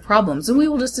and you have problems, then we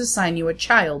will just assign you a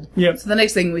child. Yep. So the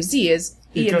next thing we see is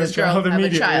he and this girl have a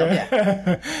child.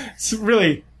 Yeah. It's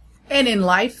really... And in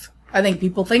life, I think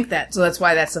people think that, so that's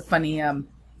why that's a funny.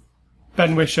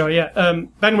 Ben Whishaw, yeah.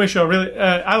 Ben Whishaw, really...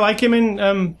 I like him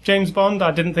in James Bond.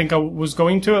 I didn't think I was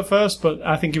going to at first, but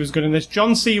I think he was good in this.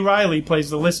 John C. Reilly plays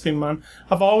the lisping man.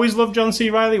 I've always loved John C.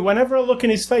 Reilly. Whenever I look in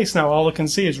his face now, all I can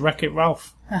see is Wreck-It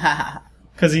Ralph.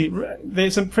 Because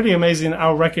it's pretty amazing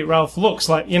how Wreck-It Ralph looks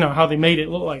like, you know, how they made it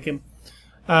look like him.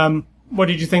 What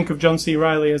did you think of John C.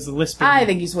 Reilly as the lisping I man?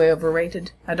 think he's way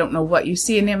overrated. I don't know what you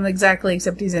see in him exactly,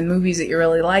 except he's in movies that you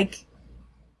really like.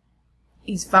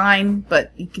 He's fine,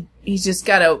 but he's just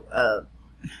got a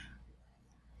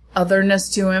otherness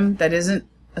to him that isn't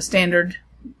a standard,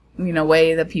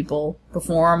 way that people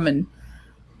perform. And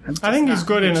I think he's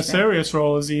good in a serious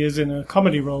role as he is in a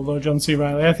comedy role, though, John C.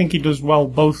 Reilly. I think he does well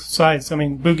both sides. I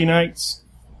mean, Boogie Nights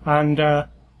and Do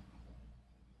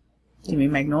you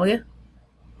mean Magnolia?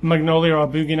 Magnolia or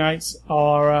Boogie Nights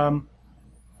or...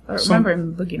 I remember him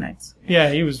in Boogie Nights. Yeah,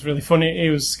 he was really funny. He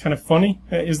was kind of funny.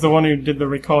 He's the one who did the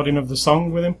recording of the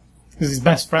song with him. He's his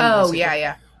best friend. Oh, basically.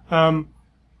 yeah.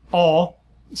 Or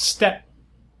Step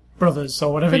Brothers,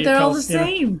 or whatever But you they're call all the it, you know.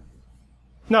 same.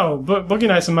 No, but Boogie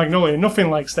Nights and Magnolia, nothing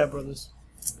like Step Brothers.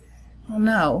 Well,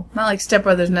 no. Not like Step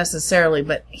Brothers necessarily,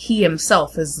 but he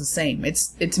himself is the same.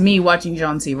 It's me watching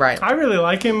John C. Reilly. I really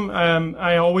like him.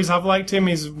 I always have liked him.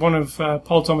 He's one of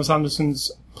Paul Thomas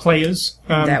Anderson's players.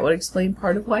 That would explain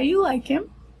part of why you like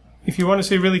him. If you want to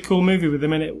see a really cool movie with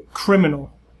him in it,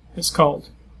 Criminal, it's called.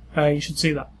 You should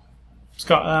see that. It's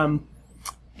got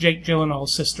Jake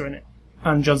Gyllenhaal's sister in it,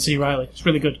 and John C. Reilly. It's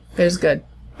really good. There's good.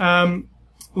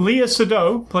 Leah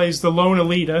Sado plays the loner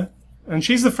leader, and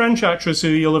she's the French actress who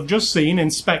you'll have just seen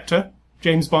in Spectre,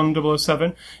 James Bond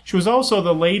 007. She was also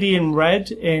the lady in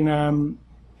red in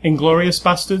Inglourious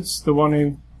Bastards, the one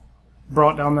who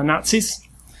brought down the Nazis.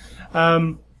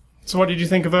 So what did you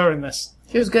think of her in this?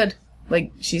 She was good.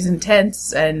 Like, she's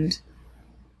intense, and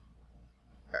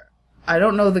I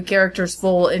don't know the character's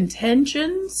full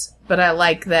intentions, but I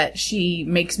like that she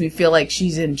makes me feel like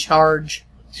she's in charge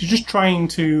she's just trying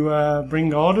to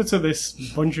bring order to this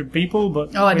bunch of people,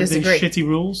 but I with disagree. these shitty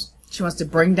rules. She wants to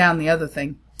bring down the other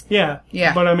thing. Yeah.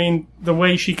 Yeah. But I mean, the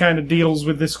way she kind of deals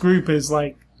with this group is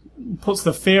like, puts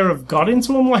the fear of God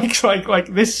into them. Like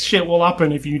this shit will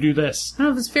happen if you do this. I don't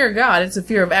know if it's fear of God, it's a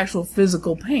fear of actual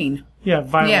physical pain. Yeah,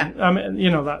 violent. Yeah. I mean, you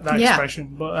know, that Yeah.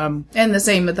 expression. But, And the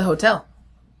same at the hotel.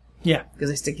 yeah. Because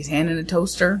they stick his hand in a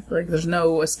toaster. Like, there's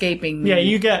no escaping Yeah,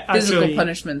 you get physical actually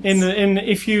punishments.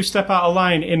 if you step out of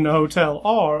line in the hotel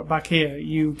or back here,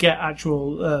 you get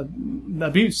actual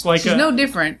abuse. Like She's no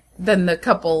different than the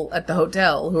couple at the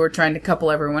hotel who are trying to couple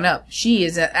everyone up. She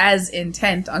is as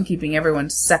intent on keeping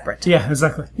everyone separate. yeah,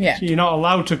 exactly. Yeah. So you're not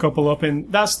allowed to couple up in.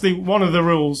 That's one of the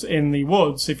rules in the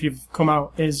woods. If you've come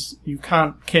out, is you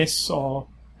can't kiss or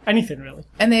anything really.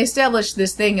 And they established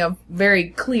this thing of very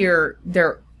clear,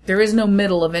 there is no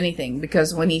middle of anything,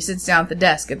 because when he sits down at the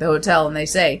desk at the hotel and they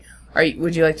say,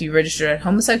 would you like to be registered as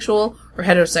homosexual or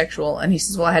heterosexual? And he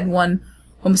says, well, I had one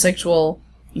homosexual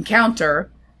encounter.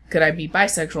 Could I be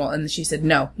bisexual? And she said,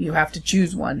 no, you have to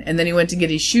choose one. And then he went to get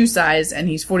his shoe size, and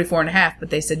he's 44 and a half, but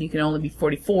they said you can only be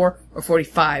 44 or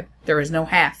 45. There is no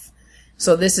half.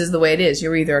 So this is the way it is.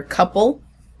 You're either a couple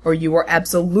or you are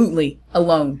absolutely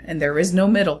alone, and there is no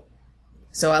middle.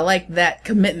 So I like that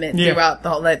commitment throughout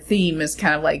that theme is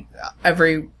kind of like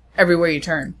everywhere you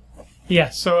turn. Yeah.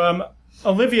 So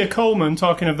Olivia Colman,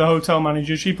 talking of the hotel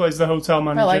manager, she plays the hotel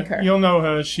manager. I like her. You'll know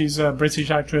her. She's a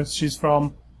British actress. She's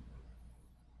from.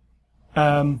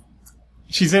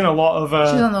 She's in a lot of.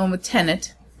 She's on the one with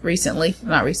Tenet recently.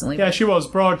 Not recently. Yeah, she was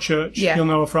Broadchurch. Yeah. You'll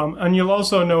know her from, and you'll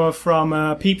also know her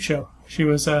from Peep Show. She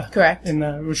was correct in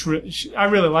there. I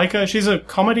really like her. She's a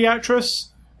comedy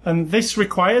actress, and this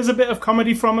requires a bit of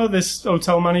comedy from her. This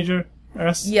hotel manager.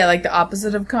 Yes. Yeah, like the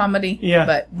opposite of comedy. Yeah,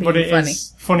 but being it funny.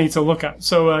 is funny to look at.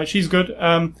 So she's good.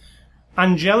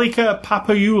 Angelica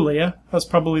Papayulia, that's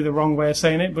probably the wrong way of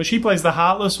saying it, but she plays the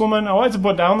Heartless Woman. I wanted to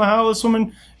put down the Heartless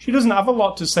Woman. She doesn't have a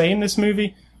lot to say in this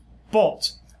movie,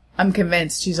 but... I'm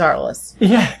convinced she's heartless.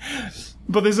 Yeah,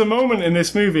 but there's a moment in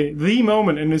this movie,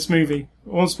 I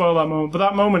won't spoil that moment, but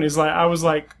that moment is like, I was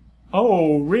like,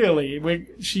 oh, really?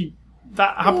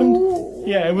 That happened? Ooh.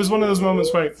 Yeah, it was one of those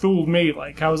moments where it fooled me.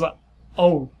 Like, I was like,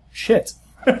 oh, shit.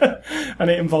 And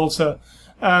it involves her.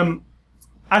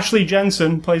 Ashley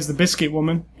Jensen plays the Biscuit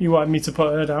Woman. You wanted me to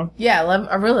put her down. Yeah,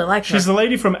 I really like her. She's the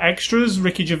lady from Extras,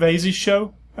 Ricky Gervais's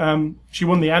show. She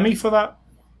won the Emmy for that.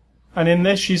 And in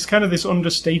this, she's kind of this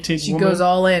understated She woman. goes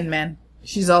all in, man.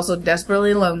 She's also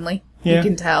desperately lonely. Yeah. You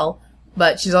can tell.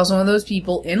 But she's also one of those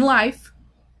people in life,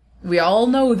 we all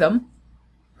know them,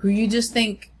 who you just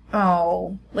think,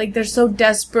 oh, like they're so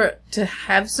desperate to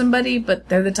have somebody, but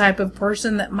they're the type of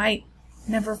person that might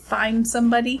never find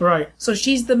somebody. Right. So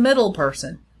she's the middle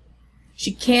person.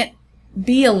 She can't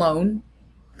be alone,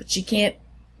 but she can't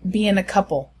be in a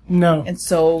couple. No. And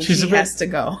so She's she a bit- has to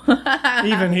go.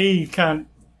 Even he can't...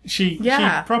 She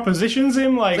propositions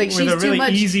him like with she's a too really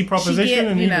much. easy She proposition, can't,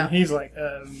 and you even know. he's like,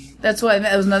 That's why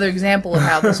that was another example of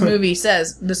how this movie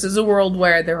says this is a world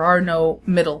where there are no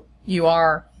middle. You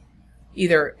are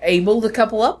either able to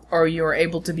couple up or you are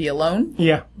able to be alone,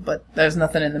 yeah. but there's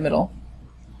nothing in the middle.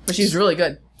 But she's really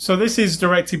good. So this is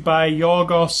directed by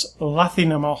Yorgos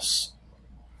Lanthimos.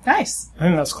 Nice. I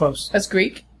think that's close. That's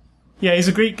Greek. Yeah, he's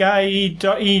a Greek guy. He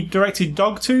directed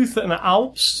Dogtooth and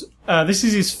Alps. This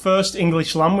is his first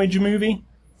English language movie.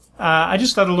 I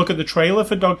just had a look at the trailer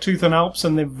for Dogtooth and Alps,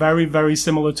 and they're very, very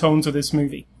similar tone to this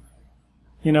movie.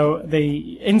 You know, they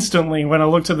instantly, when I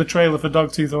looked at the trailer for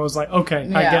Dogtooth, I was like, okay,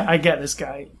 Yeah. I get this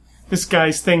guy. This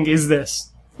guy's thing is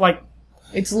this. Like,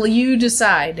 It's you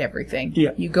decide everything.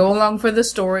 Yeah. You go along for the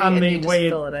story and, and you the just way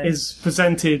fill it it in. is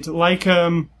presented, like,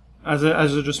 as I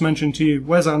just mentioned to you,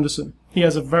 Wes Anderson. He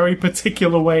has a very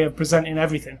particular way of presenting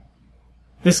everything.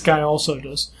 This guy also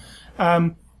does.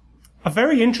 A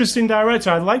very interesting director.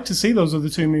 I'd like to see those other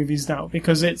two movies now,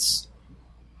 because it's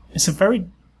a very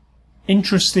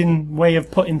interesting way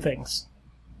of putting things.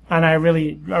 And I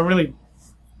really,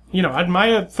 you know,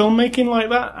 admire filmmaking like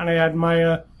that, and I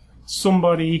admire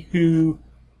somebody who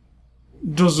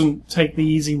doesn't take the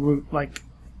easy route. Like,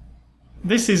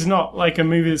 this is not like a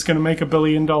movie that's going to make $1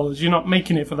 billion. You're not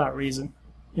making it for that reason.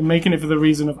 You're making it for the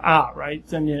reason of art, right?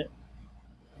 And you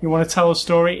want to tell a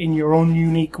story in your own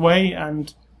unique way,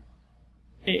 and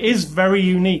it is very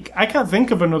unique. I can't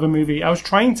think of another movie. I was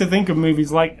trying to think of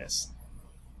movies like this.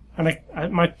 And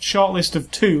my short list of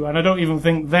 2, and I don't even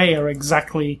think they are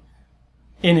exactly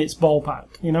in its ballpark,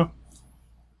 you know?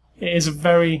 It is a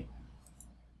very...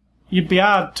 You'd be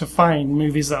hard to find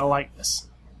movies that are like this.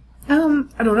 I don't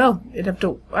know.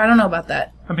 I don't know about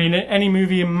that. I mean, any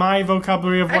movie in my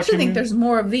vocabulary of I actually watching... think there's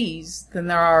more of these than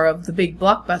there are of the big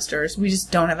blockbusters. We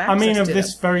just don't have access to I mean, of them.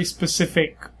 this very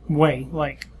specific way.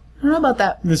 Like, I don't know about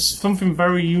that. there's something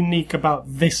very unique about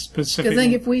this specific... Because I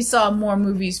think if we saw more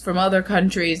movies from other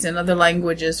countries and other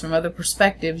languages, from other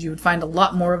perspectives, you would find a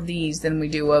lot more of these than we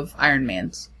do of Iron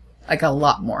Man's. Like, a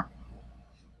lot more.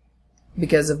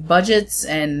 Because of budgets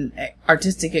and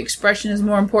artistic expression is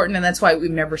more important, and that's why we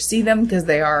never see them, because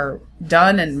they are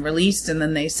done and released, and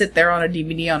then they sit there on a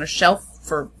DVD on a shelf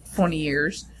for 20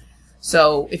 years.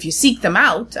 So, if you seek them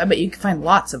out, I bet you can find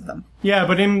lots of them. Yeah,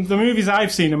 but in the movies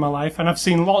I've seen in my life, and I've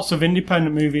seen lots of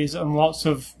independent movies and lots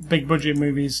of big-budget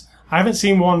movies, I haven't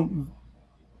seen one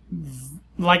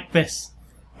like this.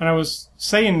 And I was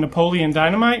saying Napoleon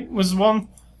Dynamite was one,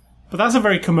 but that's a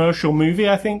very commercial movie,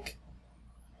 I think.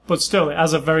 But still,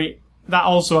 that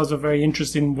also has a very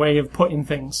interesting way of putting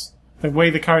things. The way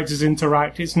the characters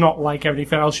interact, it's not like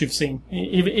everything else you've seen.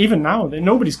 Even now,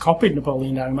 nobody's copied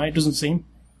Napoleon Dynamite, it doesn't seem.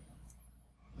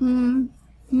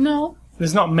 No.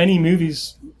 There's not many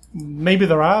movies. Maybe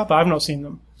there are, but I've not seen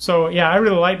them. So, yeah, I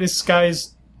really like this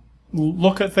guy's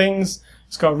look at things.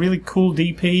 It's got a really cool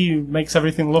DP who makes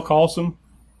everything look awesome.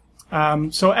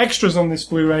 So, extras on this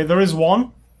Blu-ray. There is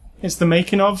one. It's the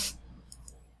making of.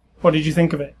 What did you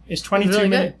think of it? It's 22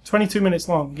 minutes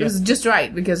long. Yeah. It was just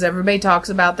right, because everybody talks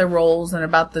about their roles and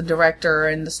about the director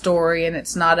and the story, and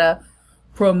it's not a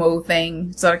promo thing.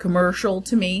 It's not a commercial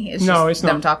to me. It's just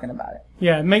them talking about it.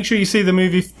 Yeah, make sure you see the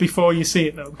movie before you see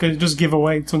it, though, because it does give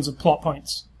away tons of plot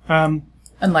points.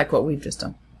 Unlike what we've just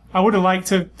done. I would have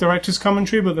liked a director's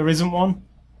commentary, but there isn't one.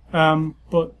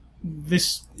 But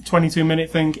this 22-minute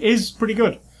thing is pretty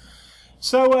good.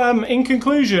 So, in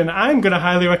conclusion, I'm going to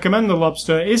highly recommend The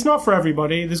Lobster. It's not for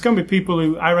everybody. There's going to be people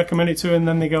who I recommend it to, and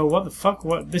then they go, what the fuck?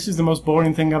 This is the most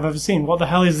boring thing I've ever seen. What the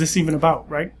hell is this even about,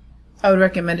 right? I would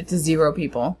recommend it to 0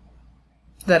 people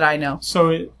that I know.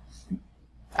 So,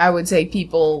 I would say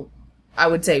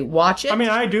watch it. I mean,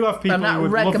 I do have people I'm not who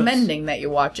would love this. recommending that you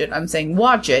watch it. I'm saying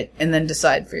watch it and then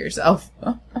decide for yourself.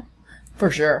 For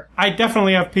sure. I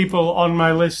definitely have people on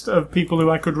my list of people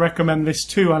who I could recommend this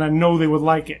to, and I know they would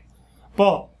like it.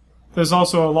 But there's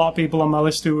also a lot of people on my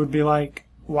list who would be like,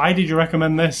 why did you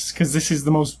recommend this? Because this is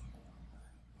the most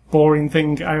boring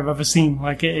thing I've ever seen.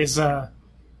 Like, it is, I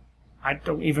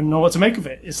don't even know what to make of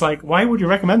it. It's like, why would you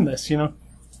recommend this, you know?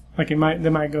 Like, they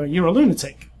might go, you're a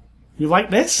lunatic. You like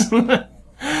this? But,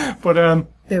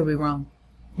 they would be wrong.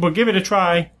 But give it a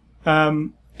try.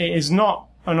 It is not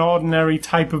an ordinary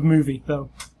type of movie, though.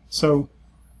 So,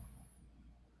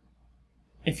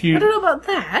 if you... I don't know about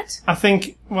that. I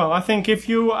think if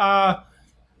you are...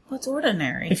 What's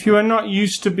ordinary? If you are not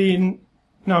used to being...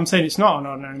 No, I'm saying it's not an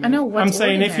ordinary movie. I know what's I'm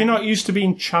saying ordinary. if you're not used to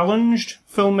being challenged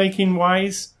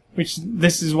filmmaking-wise, which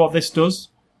this is what this does,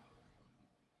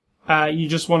 you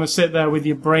just want to sit there with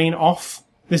your brain off,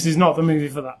 this is not the movie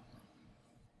for that.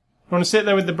 You want to sit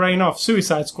there with the brain off,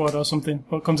 Suicide Squad or something,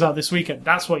 what comes out this weekend,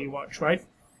 that's what you watch, right?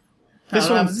 I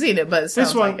haven't seen it, but it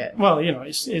sounds like it. Well, you know,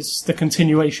 it's the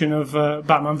continuation of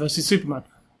Batman vs. Superman.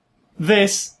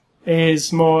 This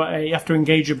is more you have to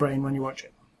engage your brain when you watch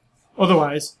it.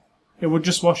 Otherwise, it would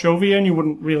just wash over you and you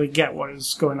wouldn't really get what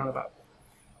is going on about.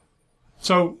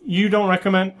 So, you wouldn't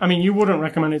recommend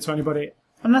it to anybody.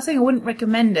 I'm not saying I wouldn't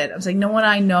recommend it. I'm saying no one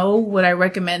I know would I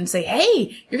recommend say,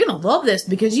 hey, you're going to love this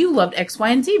because you loved X, Y,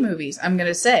 and Z movies. I'm going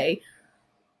to say,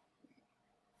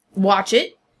 watch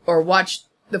it or watch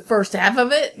the first half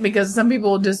of it, because some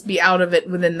people will just be out of it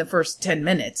within the first 10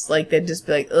 minutes. Like, they'd just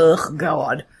be like, ugh,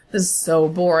 God, this is so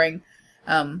boring.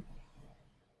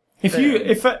 If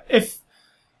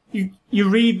you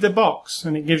read the box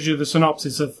and it gives you the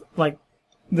synopsis of, like,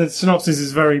 the synopsis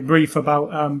is very brief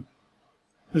about,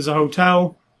 there's a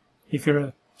hotel. If you're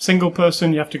a single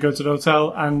person, you have to go to the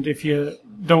hotel, and if you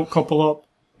don't couple up,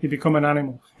 you become an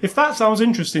animal. If that sounds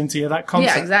interesting to you, that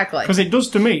concept. Yeah, exactly. Because it does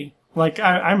to me. Like,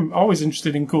 I'm always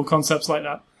interested in cool concepts like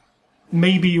that.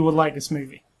 Maybe you would like this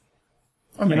movie.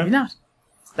 Or maybe not.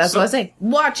 That's what I say.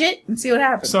 Watch it and see what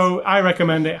happens. So, I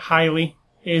recommend it highly.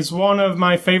 It is one of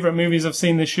my favourite movies I've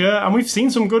seen this year, and we've seen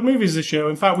some good movies this year.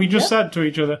 In fact, we just said to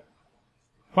each other,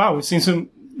 wow, we've seen some...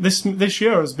 This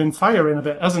year has been firing a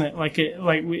bit, hasn't it?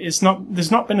 There's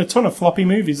not been a ton of floppy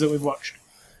movies that we've watched.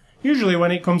 Usually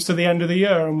when it comes to the end of the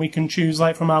year and we can choose,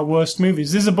 like, from our worst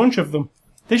movies, there's a bunch of them.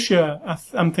 This year,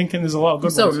 I'm thinking there's a lot of good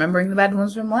ones. So remembering the bad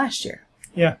ones from last year.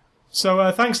 Yeah.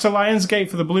 So thanks to Lionsgate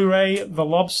for the Blu-ray, The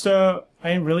Lobster.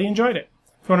 I really enjoyed it.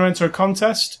 If you want to enter a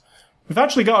contest, we've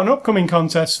actually got an upcoming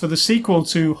contest for the sequel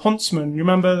to Huntsman. You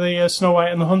remember the Snow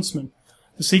White and the Huntsman?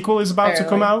 The sequel is about to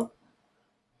come out.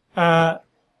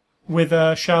 with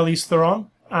Charlize Theron,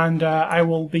 and I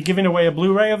will be giving away a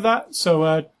Blu-ray of that,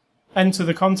 so enter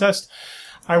the contest.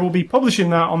 I will be publishing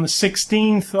that on the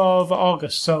 16th of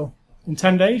August, so in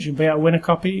 10 days you'll be able to win a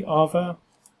copy of the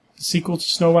sequel to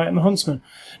Snow White and the Huntsman.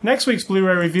 Next week's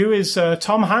Blu-ray review is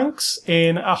Tom Hanks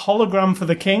in A Hologram for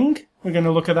the King. We're going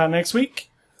to look at that next week.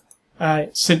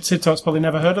 Sid Talk's probably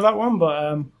never heard of that one,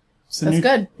 but That's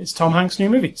good. It's Tom Hanks' new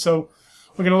movie, so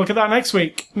we're going to look at that next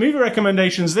week. Movie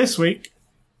recommendations this week,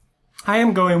 I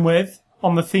am going with,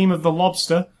 on the theme of The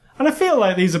Lobster, and I feel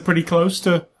like these are pretty close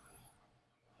to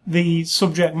the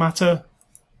subject matter.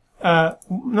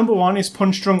 Number one is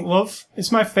Punch Drunk Love.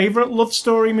 It's my favourite love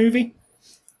story movie.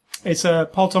 It's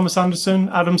Paul Thomas Anderson,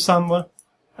 Adam Sandler,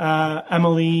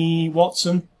 Emily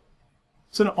Watson.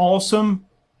 It's an awesome,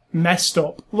 messed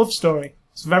up love story.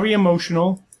 It's very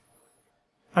emotional,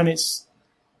 and it's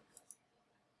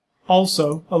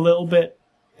also a little bit,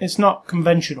 it's not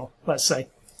conventional, let's say.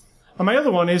 And my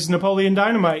other one is Napoleon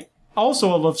Dynamite.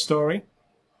 Also a love story.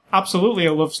 Absolutely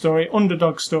a love story,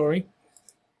 underdog story.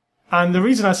 And the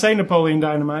reason I say Napoleon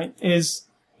Dynamite is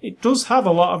it does have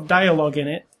a lot of dialogue in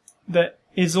it that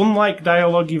is unlike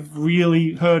dialogue you've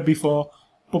really heard before.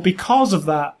 But because of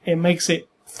that, it makes it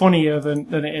funnier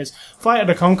than it is. Flight of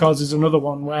the Conchords is another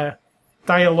one where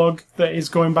dialogue that is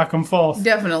going back and forth.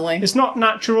 Definitely. It's not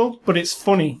natural, but it's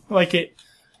funny.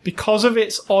 Because of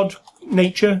its odd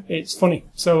nature, it's funny.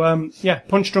 So,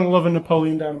 Punch Drunk Love and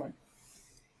Napoleon Dynamite.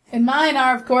 And mine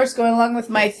are, of course, going along with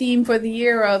my theme for the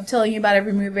year of telling you about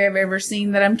every movie I've ever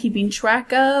seen that I'm keeping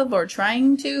track of or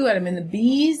trying to, and I'm in the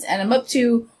B's, and I'm up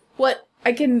to what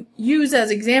I can use as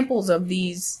examples of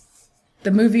these.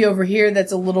 The movie over here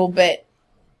that's a little bit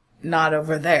not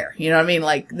over there. You know what I mean?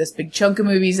 Like this big chunk of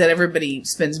movies that everybody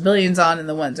spends billions on, and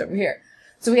the ones over here.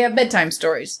 So we have Bedtime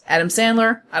Stories. Adam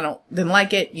Sandler, didn't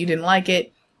like it. You didn't like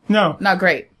it. No. Not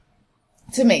great.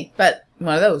 To me, but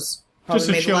one of those. Probably Just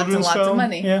a made lots and children's lots film. of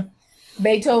money. Yeah.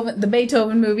 The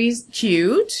Beethoven movies,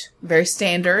 cute. Very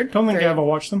standard. Don't think very I ever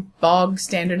watched them. bog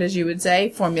standard, as you would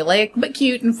say. Formulaic, but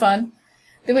cute and fun.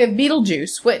 Then we have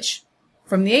Beetlejuice, which,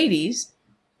 from the 80s,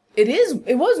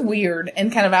 it was weird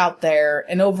and kind of out there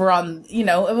and over on, it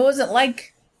wasn't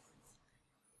like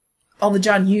all the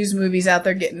John Hughes movies out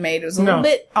there getting made. It was a little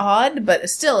bit odd, but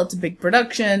still, it's a big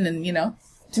production, and,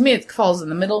 to me, it falls in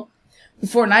the middle.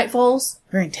 Before Night Falls,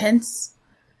 very intense.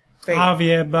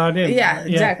 Javier Bardem. Yeah,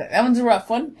 exactly. That one's a rough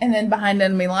one. And then Behind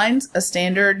Enemy Lines, a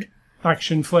standard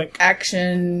action flick.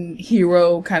 Action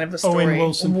hero kind of a story. Owen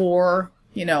Wilson. War,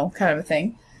 kind of a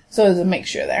thing. So there's a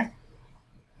mixture there.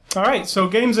 All right, so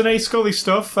games and A Scully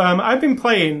stuff. I've been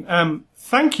playing.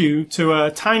 Thank you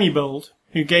to Tiny Build,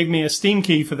 who gave me a Steam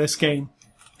key for this game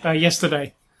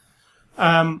yesterday.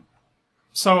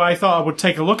 So I thought I would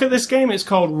take a look at this game. It's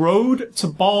called Road to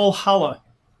Ballhalla.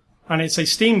 And it's a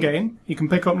Steam game you can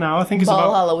pick up now. I think it's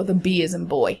Ballhalla with a B as in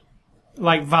boy.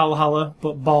 Like Valhalla,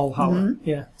 but Ballhalla. Mm-hmm.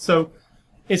 Yeah. So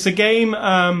it's a game,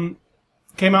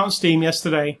 came out on Steam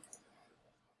yesterday.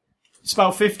 It's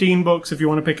about $15 if you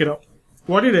want to pick it up.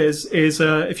 What it is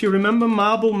if you remember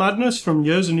Marble Madness from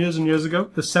years and years and years ago,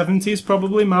 the 70s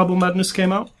probably, Marble Madness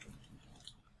came out.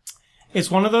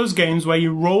 It's one of those games where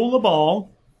you roll a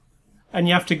ball and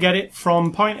you have to get it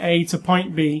from point A to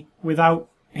point B without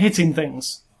hitting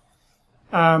things.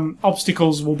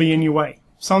 Obstacles will be in your way.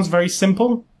 Sounds very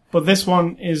simple, but this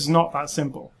one is not that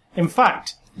simple. In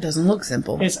fact, it doesn't look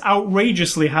simple. It's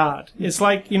outrageously hard. It's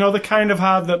like, the kind of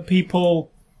hard that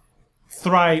people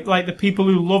thrive, like the people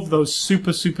who love those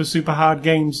super, super, super hard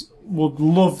games would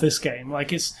love this game.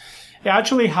 It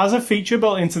actually has a feature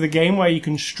built into the game where you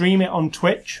can stream it on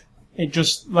Twitch. It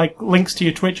just, links to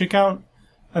your Twitch account,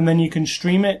 and then you can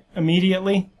stream it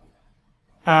immediately.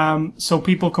 So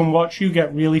people can watch you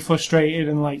get really frustrated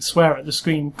and swear at the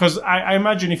screen. Because I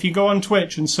imagine if you go on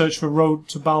Twitch and search for Road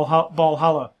to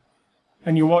Ballhalla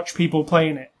and you watch people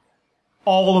playing it,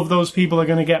 all of those people are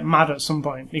going to get mad at some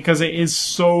point because it is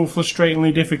so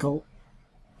frustratingly difficult.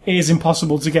 It is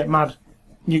impossible to get mad.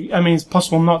 It's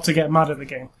possible not to get mad at the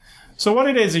game. So what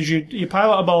it is you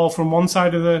pilot a ball from one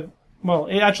side of it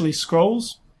actually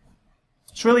scrolls.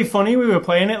 It's really funny. We were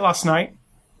playing it last night.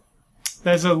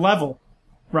 There's a level.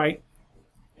 Right?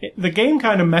 The game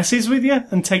kind of messes with you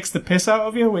and takes the piss out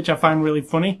of you, which I find really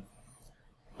funny.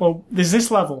 Well, there's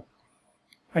this level,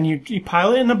 and you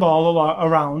pilot in the ball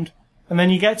around, and then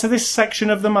you get to this section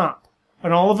of the map,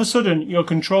 and all of a sudden your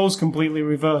controls completely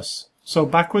reverse. So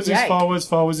backwards is forwards,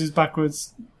 forwards is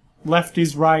backwards, left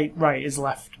is right, right is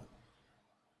left.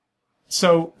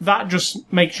 So that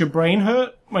just makes your brain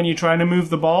hurt when you're trying to move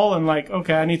the ball and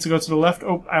okay, I need to go to the left,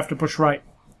 I have to push right.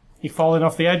 You're falling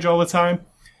off the edge all the time.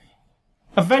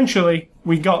 eventually,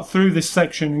 we got through this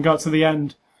section and got to the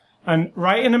end. And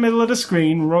right in the middle of the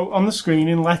screen, wrote on the screen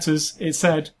in letters, it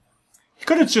said, you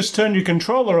could have just turned your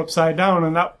controller upside down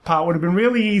and that part would have been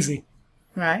really easy.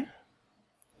 Right.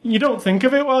 You don't think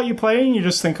of it while you're playing, you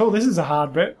just think, oh, this is a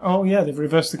hard bit. Oh, yeah, they've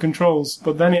reversed the controls.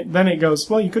 But then it goes,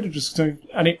 well, you could have just turned...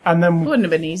 And then... It wouldn't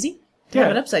have been easy. To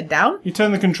have it upside down? You can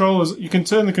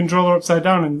turn the controller upside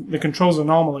down and the controls are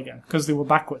normal again, because they were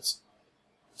backwards.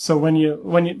 So when you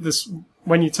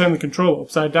turn the controller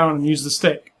upside down and use the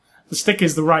stick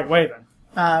is the right way then.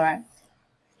 Right.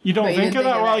 You don't think of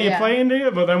that while you're playing, do you?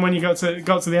 But then when you got to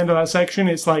the end of that section,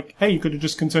 it's like, hey, you could have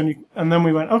just continued. And then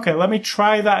we went, okay, let me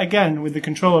try that again with the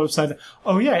controller upside down.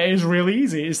 Oh yeah, it is really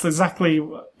easy. It's exactly,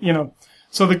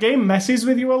 So the game messes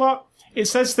with you a lot. It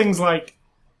says things like,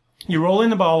 you're rolling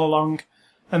the ball along,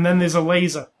 and then there's a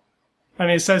laser.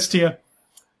 And it says to you,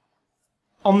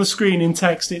 on the screen in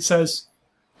text, it says,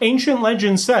 Ancient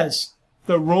Legend says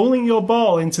that rolling your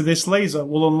ball into this laser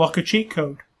will unlock a cheat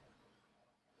code.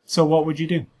 So what would you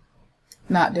do?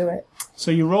 Not do it. So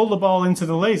you roll the ball into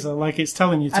the laser like it's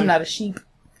telling you to. I'm not a sheep.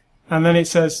 And then it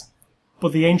says,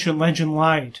 but the Ancient Legend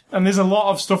lied. And there's a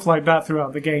lot of stuff like that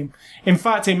throughout the game. In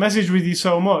fact, it messaged with you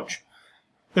so much.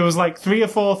 There was like 3 or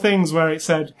 4 things where it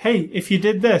said, hey, if you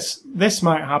did this, this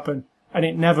might happen. And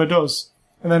it never does.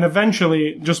 And then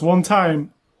eventually, just one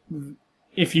time,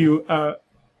 if you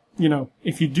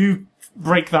do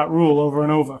break that rule over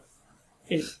and over,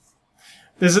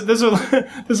 there's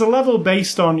a level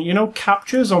based on,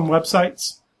 captures on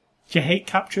websites. Do you hate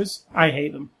captures? I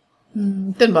hate them.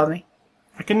 Didn't bother me.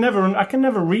 I can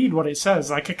never read what it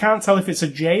says. Like, I can't tell if it's a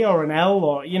J or an L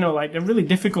or, they're really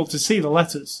difficult to see, the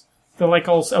letters. They're like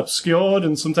all obscured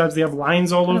and sometimes they have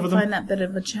lines all over them. I find that bit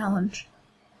of a challenge.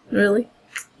 Really?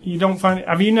 You don't find it?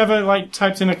 Have you never,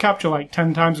 typed in a capture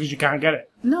 10 times because you can't get it?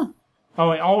 No.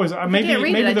 Oh, it always... Maybe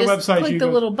the websites click the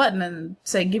little button and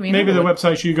say, give me another Maybe the one.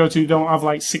 websites you go to don't have,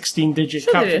 16-digit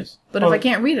captures. But if I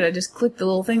can't read it, I just click the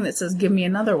little thing that says, give me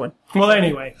another one. Well,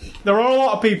 anyway, there are a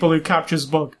lot of people who captures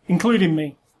bug, including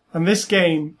me. And this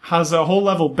game has a whole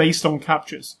level based on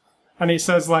captures. And it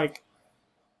says,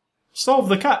 solve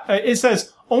the it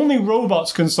says, only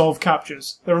robots can solve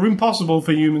captures. They're impossible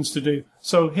for humans to do.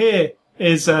 So here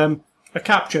is a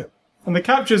capture. And the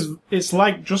captures, it's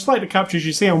just like the captures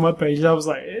you see on web pages. I was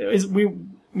like,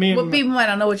 people might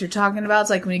not know what you're talking about. It's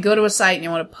like when you go to a site and you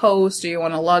want to post or you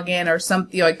want to log in or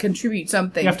something, contribute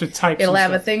something. You have to type It'll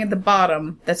have a thing at the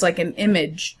bottom that's like an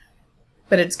image,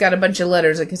 but it's got a bunch of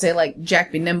letters. It can say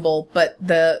Jack Be Nimble, but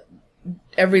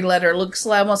every letter looks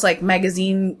almost like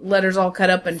magazine letters all cut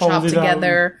up and chopped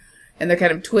together. And they're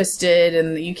kind of twisted,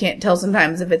 and you can't tell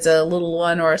sometimes if it's a little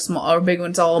one or a small or a big one.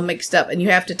 It's all mixed up, and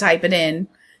you have to type it in.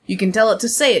 You can tell it to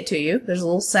say it to you. There's a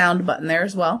little sound button there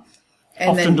as well.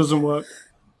 And often doesn't work.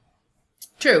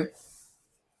 True.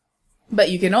 But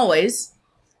you can always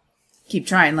keep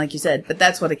trying, like you said. But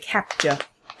that's what a captcha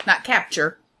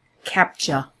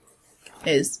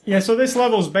is. Yeah, so this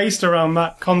level's based around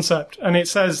that concept, and it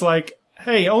says,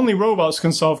 hey, only robots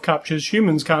can solve captures,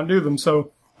 humans can't do them,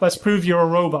 so let's prove you're a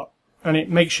robot. And it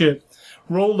makes you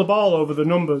roll the ball over the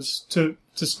numbers to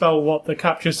spell what the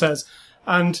capture says.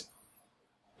 And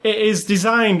it is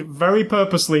designed very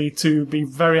purposely to be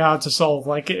very hard to solve.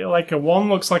 Like a 1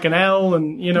 looks like an L,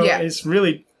 and, it's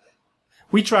really...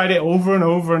 We tried it over and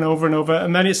over and over and over,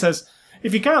 and then it says,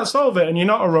 if you can't solve it and you're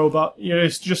not a robot, you're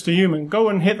just a human, go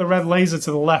and hit the red laser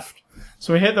to the left.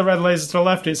 So we hit the red laser to the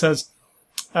left, it says,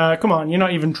 come on, you're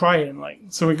not even trying.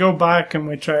 So we go back and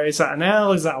we try, is that an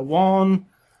L, is that a 1?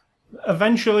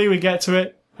 Eventually we get to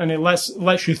it, and it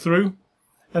lets you through.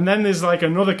 And then there's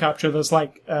another capture that's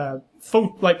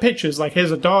pictures,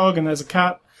 here's a dog and there's a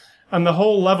cat, and the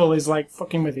whole level is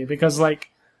fucking with you because it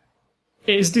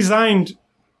is designed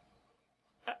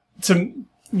to,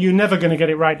 you're never going to get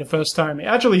it right the first time. It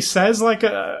actually says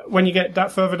when you get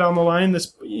that further down the line,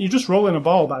 you're just rolling a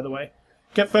ball, by the way.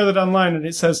 Get further down the line and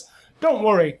it says, don't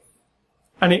worry.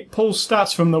 And it pulls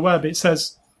stats from the web. It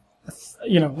says,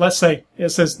 let's say it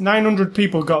says 900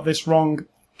 people got this wrong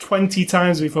 20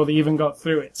 times before they even got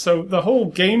through it. So the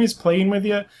whole game is playing with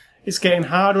you. It's getting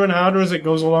harder and harder as it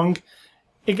goes along.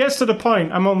 It gets to the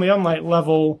point, I'm only on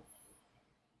level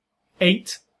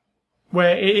 8,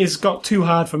 where it has got too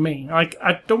hard for me.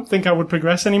 I don't think I would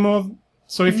progress anymore.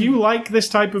 So if you like this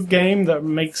type of game that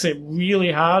makes it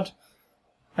really hard,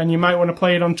 and you might want to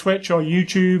play it on Twitch or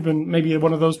YouTube, and maybe you're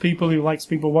one of those people who likes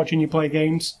people watching you play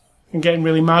games and getting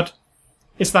really mad,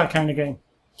 it's that kind of game.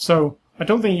 So I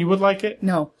don't think you would like it.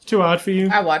 No. It's too hard for you.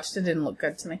 I watched it. Didn't look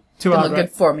good to me. Didn't look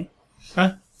good for me.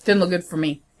 Huh? Didn't look good for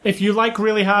me. if you like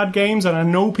really hard games, and I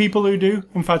know people who do,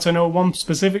 in fact, I know one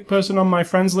specific person on my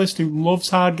friends list who loves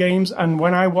hard games, and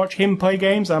when I watch him play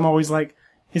games, I'm always like,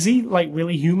 is he, like,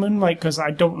 really human? Like, because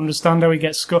I don't understand how he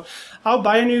gets score. I'll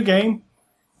buy a new game,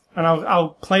 and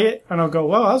I'll play it, and I'll go,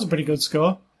 well, that was a pretty good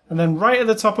score. And then right at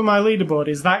the top of my leaderboard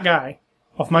is that guy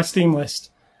off my Steam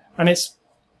list, and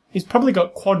he's probably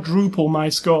got quadruple my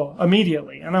score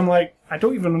immediately. And I'm like, I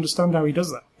don't even understand how he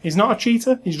does that. He's not a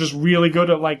cheater. He's just really good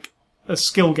at, like,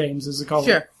 skill games, as they call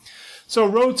Sure. it. So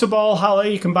Road to Valhalla,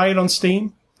 you can buy it on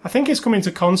Steam. I think it's coming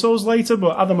to consoles later,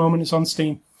 but at the moment it's on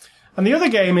Steam. And the other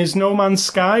game is No Man's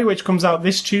Sky, which comes out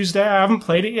this Tuesday. I haven't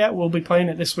played it yet. We'll be playing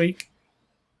it this week.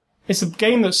 It's a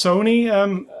game that Sony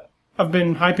have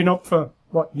been hyping up for,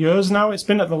 years now? It's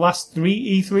been at the last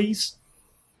 3 E3s.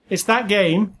 It's that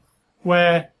game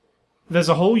where there's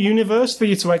a whole universe for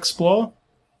you to explore,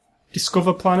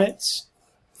 discover planets,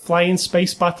 fly in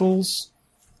space battles,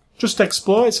 just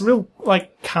explore. It's a real,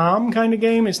 like, calm kind of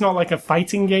game. It's not like a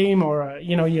fighting game or,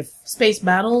 Space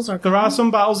battles or... There are some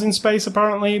battles in space,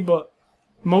 apparently, but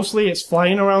mostly it's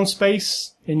flying around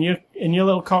space in your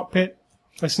little cockpit,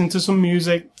 listening to some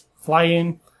music,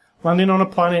 flying, landing on a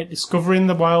planet, discovering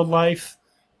the wildlife,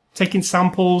 taking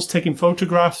samples, taking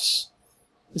photographs.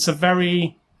 It's a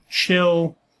very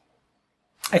chill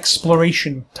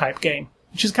exploration type game,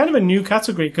 which is kind of a new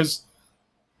category because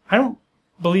I don't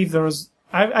believe there is...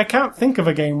 I can't think of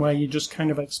a game where you just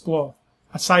kind of explore,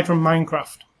 aside from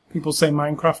Minecraft. People say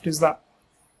Minecraft is that.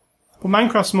 But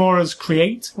Minecraft's more as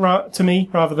create, to me,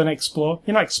 rather than explore.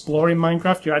 You're not exploring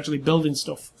Minecraft, you're actually building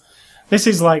stuff. This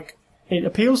is like, it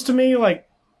appeals to me like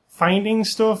finding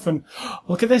stuff and,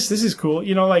 look at this is cool.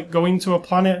 Like going to a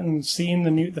planet and seeing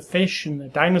the fish and the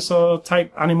dinosaur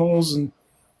type animals and...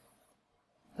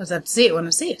 I'll have to see it when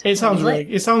I see it. It sounds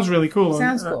really cool.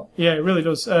 Sounds cool. Yeah, it really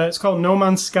does. It's called No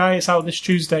Man's Sky. It's out this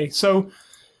Tuesday. So,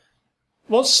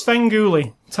 what's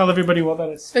Svengoolie? Tell everybody what that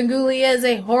is. Svengoolie is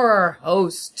a horror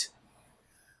host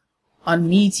on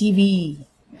MeTV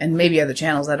and maybe other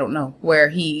channels, I don't know, where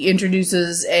he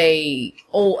introduces an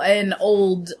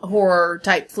old horror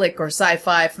type flick or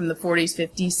sci-fi from the 40s,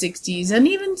 50s, 60s, and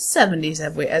even 70s,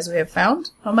 as we have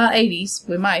found. About 80s,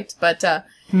 we might, but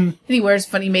and he wears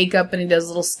funny makeup and he does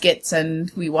little skits,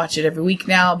 and we watch it every week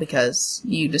now because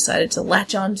you decided to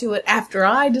latch onto it after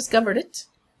I discovered it.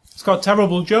 It's got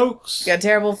terrible jokes. It's got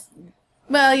terrible,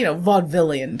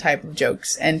 vaudevillian type of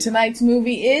jokes. And tonight's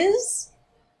movie is...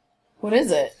 What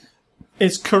is it?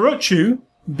 It's Kuruchu,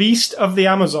 Beast of the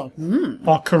Amazon.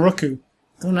 Or Kuruku.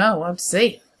 Don't know. We'll have to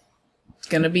see. It's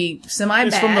going to be semi-bad.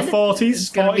 It's from the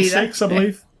 40s, 46, I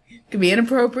believe. It could be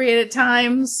inappropriate at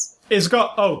times. He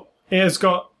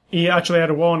actually had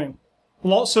a warning.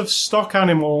 Lots of stock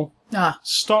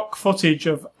footage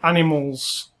of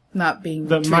animals not being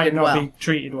that treated might not well. be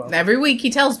treated well. Every week he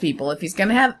tells people if he's going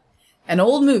to have an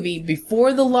old movie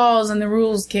before the laws and the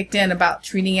rules kicked in about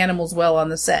treating animals well on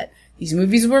the set. These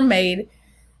movies were made.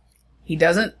 He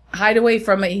doesn't hide away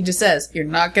from it. He just says, you're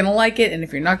not going to like it, and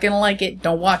if you're not going to like it,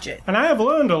 don't watch it. And I have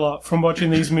learned a lot from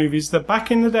watching these movies that back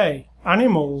in the day,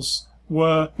 animals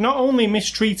were not only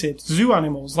mistreated, zoo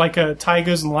animals, like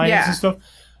tigers and lions and stuff,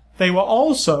 they were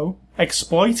also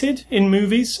exploited in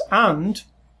movies and,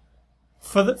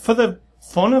 for the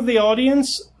fun of the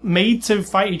audience, made to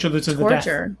fight each other to the death.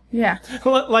 Tortured. Yeah.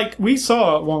 Like, we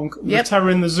saw at one, The Terror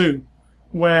in the Zoo,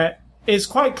 where it's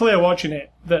quite clear watching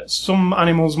it that some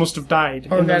animals must have died.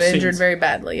 Or in got those injured scenes. very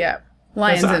badly, yeah.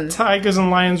 Lions There's and... tigers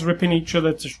and lions ripping each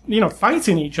other to,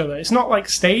 fighting each other. It's not like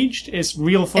staged, it's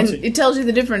real footage. And it tells you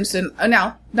the difference in...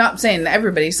 Now, not saying that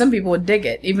everybody, some people would dig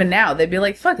it. Even now, they'd be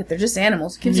like, fuck it, they're just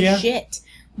animals. Who gives a shit?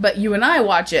 But you and I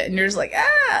watch it, and you're just like,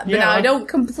 ah! But now I don't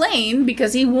complain,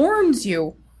 because he warns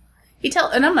you.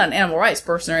 And I'm not an animal rights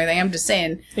person or anything, I'm just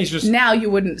saying, now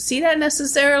you wouldn't see that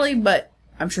necessarily, but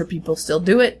I'm sure people still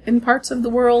do it in parts of the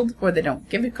world where they don't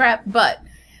give a crap, but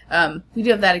we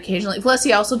do have that occasionally. Plus,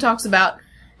 he also talks about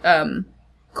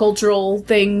cultural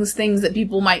things that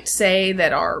people might say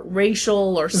that are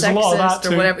racial or sexist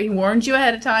or whatever. He warns you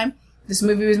ahead of time. This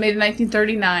movie was made in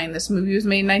 1939. This movie was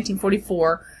made in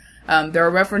 1944. There are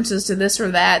references to this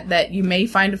or that you may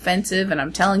find offensive, and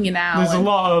I'm telling you now. There's a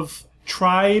lot of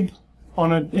tribe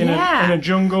in a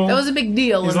jungle. That was a big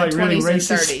deal in the 20s really and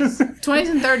 30s. 20s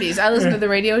and 30s. I listen to the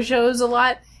radio shows a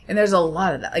lot, and there's a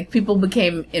lot of that. Like, people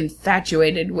became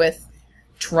infatuated with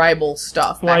tribal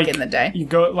stuff back in the day. You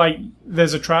go,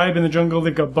 there's a tribe in the jungle,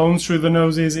 they've got bones through their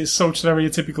noses, it's so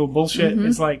stereotypical bullshit.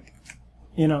 It's like,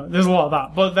 there's a lot of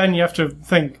that. But then you have to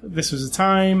think, this was a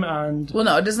time, and... Well,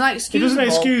 no, it does not excuse it. It doesn't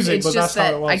excuse it, but that's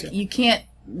how it was. You can't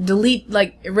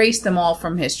erase them all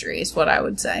from history, is what I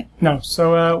would say. No.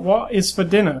 So, what is for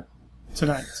dinner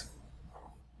tonight?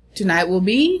 Tonight will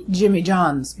be Jimmy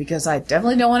John's, because I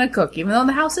definitely don't want to cook. Even though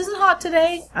the house isn't hot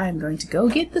today, I'm going to go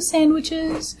get the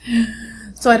sandwiches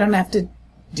so I don't have to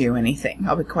do anything.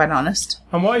 I'll be quite honest.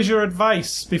 And what is your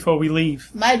advice before we leave?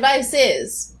 My advice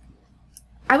is,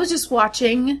 I was just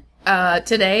watching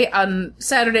today, on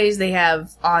Saturdays they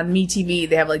have on MeTV,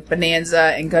 they have like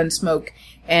Bonanza and Gunsmoke.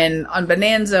 And on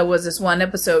Bonanza was this one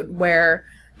episode where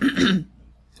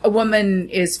a woman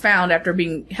is found after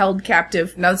being held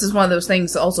captive. Now, this is one of those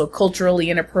things, also culturally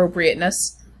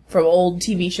inappropriateness from old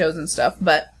TV shows and stuff.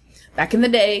 But back in the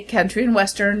day, country and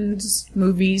westerns,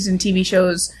 movies and TV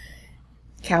shows,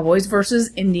 cowboys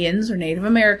versus Indians or Native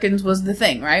Americans was the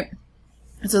thing, right?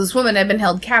 And so this woman had been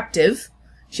held captive.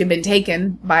 She had been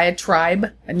taken by a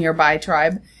tribe, a nearby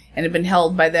tribe, and had been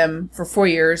held by them for 4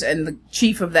 years. And the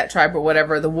chief of that tribe or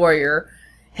whatever, the warrior,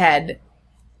 had,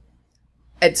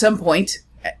 at some point,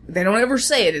 they don't ever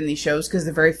say it in these shows because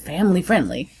they're very family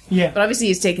friendly. Yeah. But obviously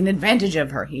he's taken advantage of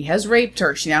her. He has raped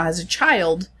her. She now has a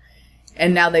child.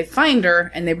 And now they find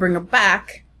her and they bring her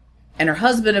back. And her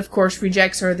husband, of course,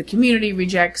 rejects her. The community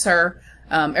rejects her.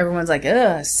 Everyone's like,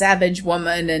 ugh, savage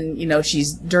woman. And, you know,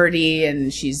 she's dirty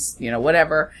and she's, you know,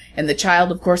 whatever. And the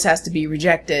child, of course, has to be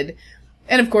rejected.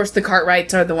 And, of course, the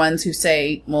Cartwrights are the ones who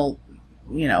say, well,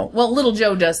 you know, well, little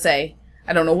Joe does say,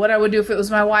 I don't know what I would do if it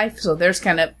was my wife. So there's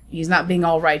kind of, he's not being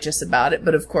all righteous about it.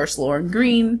 But of course, Lauren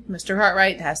Green, Mr.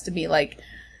 Cartwright, has to be like,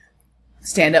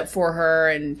 stand up for her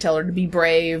and tell her to be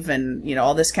brave and, you know,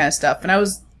 all this kind of stuff. And I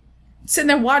was sitting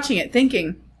there watching it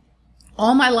thinking,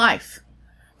 all my life,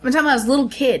 from the time I was a little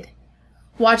kid,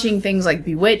 watching things like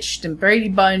Bewitched and Brady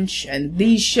Bunch and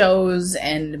these shows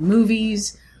and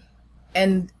movies.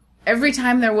 And every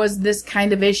time there was this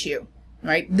kind of issue,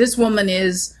 right? This woman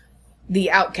is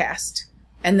the outcast.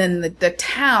 And then the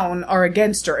town are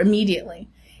against her immediately.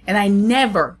 And I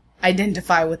never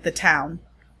identify with the town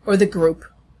or the group.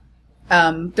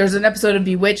 There's an episode of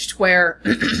Bewitched where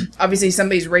obviously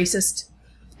somebody's racist.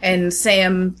 And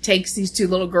Sam takes these two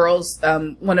little girls.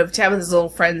 One of Tabitha's little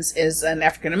friends is an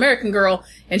African-American girl.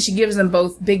 And she gives them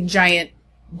both big, giant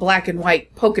black and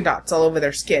white polka dots all over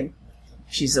their skin.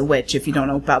 She's a witch, if you don't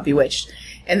know about Bewitched.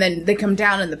 And then they come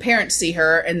down and the parents see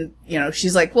her. And, you know,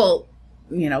 she's like, well,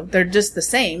 you know, they're just the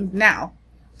same now.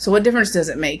 So what difference does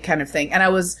it make, kind of thing? And I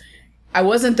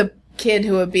wasn't the kid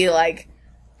who would be like,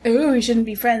 ooh, we shouldn't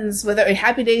be friends with her.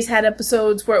 Happy Days had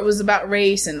episodes where it was about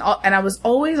race, and I was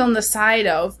always on the side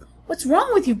of, what's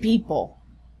wrong with you people?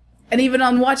 And even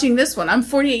on watching this one, I'm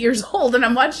 48 years old, and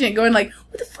I'm watching it going like,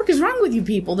 what the fuck is wrong with you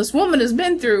people? This woman has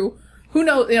been through, who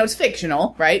knows, you know, it's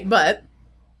fictional, right? But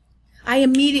I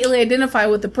immediately identify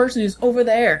with the person who's over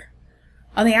there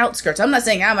on the outskirts. I'm not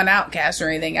saying I'm an outcast or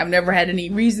anything. I've never had any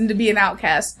reason to be an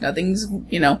outcast. Nothing's,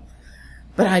 you know.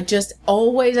 But I just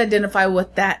always identify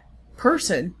with that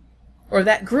person or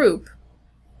that group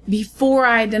before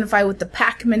I identify with the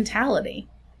pack mentality.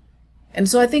 And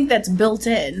so I think that's built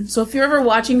in. So if you're ever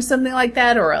watching something like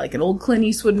that, or like an old Clint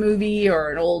Eastwood movie,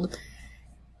 or an old,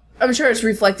 I'm sure it's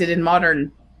reflected in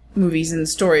modern movies and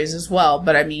stories as well.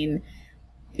 But I mean,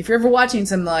 if you're ever watching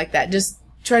something like that, just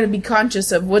try to be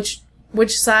conscious of which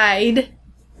side,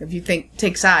 if you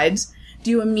take sides,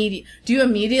 do you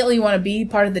immediately want to be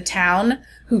part of the town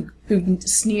who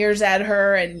sneers at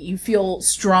her, and you feel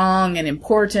strong and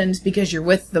important because you're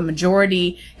with the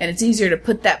majority, and it's easier to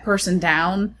put that person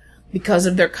down because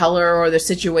of their color or their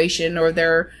situation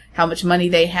or how much money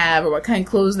they have or what kind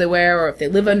of clothes they wear, or if they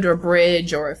live under a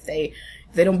bridge, or if they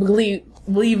don't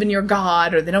believe in your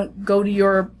God, or they don't go to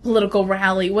your political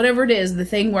rally, whatever it is, the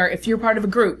thing where if you're part of a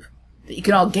group, that you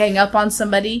can all gang up on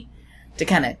somebody to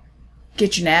kind of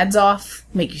get your nads off,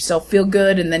 make yourself feel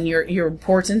good, and then you're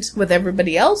important with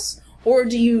everybody else? Or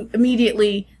do you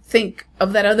immediately think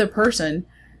of that other person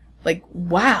like,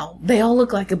 wow, they all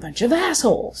look like a bunch of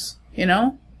assholes, you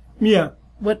know? Yeah.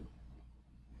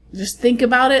 Just think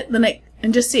about it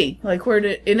and just see, like,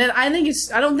 and I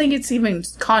don't think it's even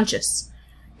conscious,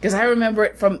 because I remember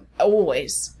it from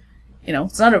always, you know,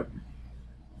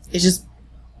 it's just,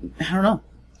 I don't know.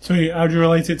 So how do you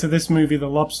relate it to this movie, The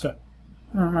Lobster?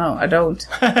 I don't know. I don't.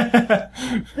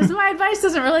 Because my advice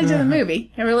doesn't relate to the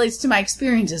movie. It relates to my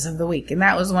experiences of the week. And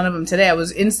that was one of them today. I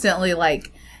was instantly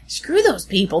like, screw those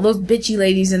people, those bitchy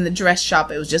ladies in the dress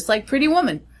shop. It was just like Pretty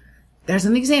Woman. There's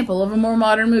an example of a more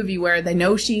modern movie where they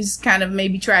know she's kind of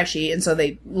maybe trashy, and so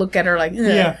they look at her like, ugh.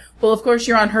 Yeah. Well, of course,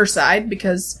 you're on her side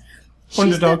because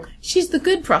she's the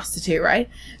good prostitute, right?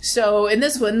 So in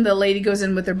this one, the lady goes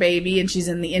in with her baby, and she's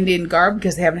in the Indian garb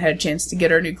because they haven't had a chance to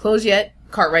get her new clothes yet.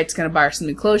 Cartwright's going to buy her some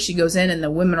new clothes. She goes in, and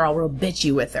the women are all real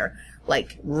bitchy with her.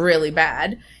 like, really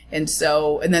bad. And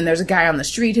then there's a guy on the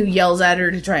street who yells at her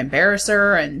to try and embarrass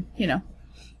her, and, you know.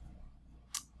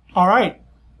 All right.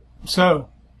 So,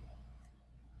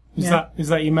 is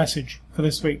that your message for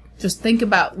this week? Just think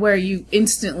about where you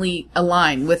instantly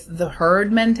align with the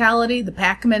herd mentality, the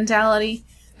pack mentality,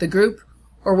 the group,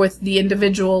 or with the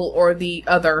individual or the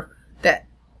other that,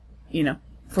 you know,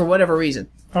 for whatever reason.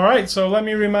 All right, so let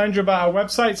me remind you about our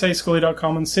websites,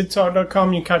 ascully.com and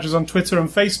sidtalk.com. You can catch us on Twitter and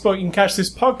Facebook. You can catch this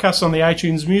podcast on the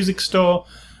iTunes Music Store,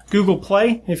 Google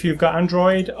Play, if you've got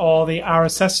Android, or the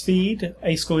RSS feed,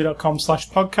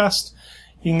 ascully.com/podcast.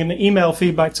 You can email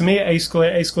feedback to me at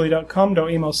ascully@ascully.com. Don't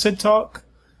email sidtalk.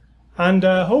 And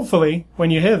hopefully,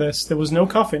 when you hear this, there was no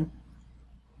coughing.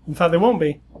 In fact, there won't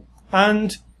be.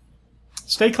 And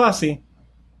stay classy.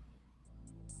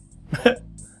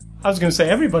 I was going to say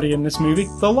everybody in this movie.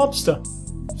 The Lobster.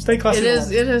 Stay classy.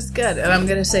 It is good. And I'm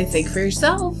going to say think for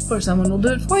yourself, or someone will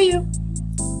do it for you.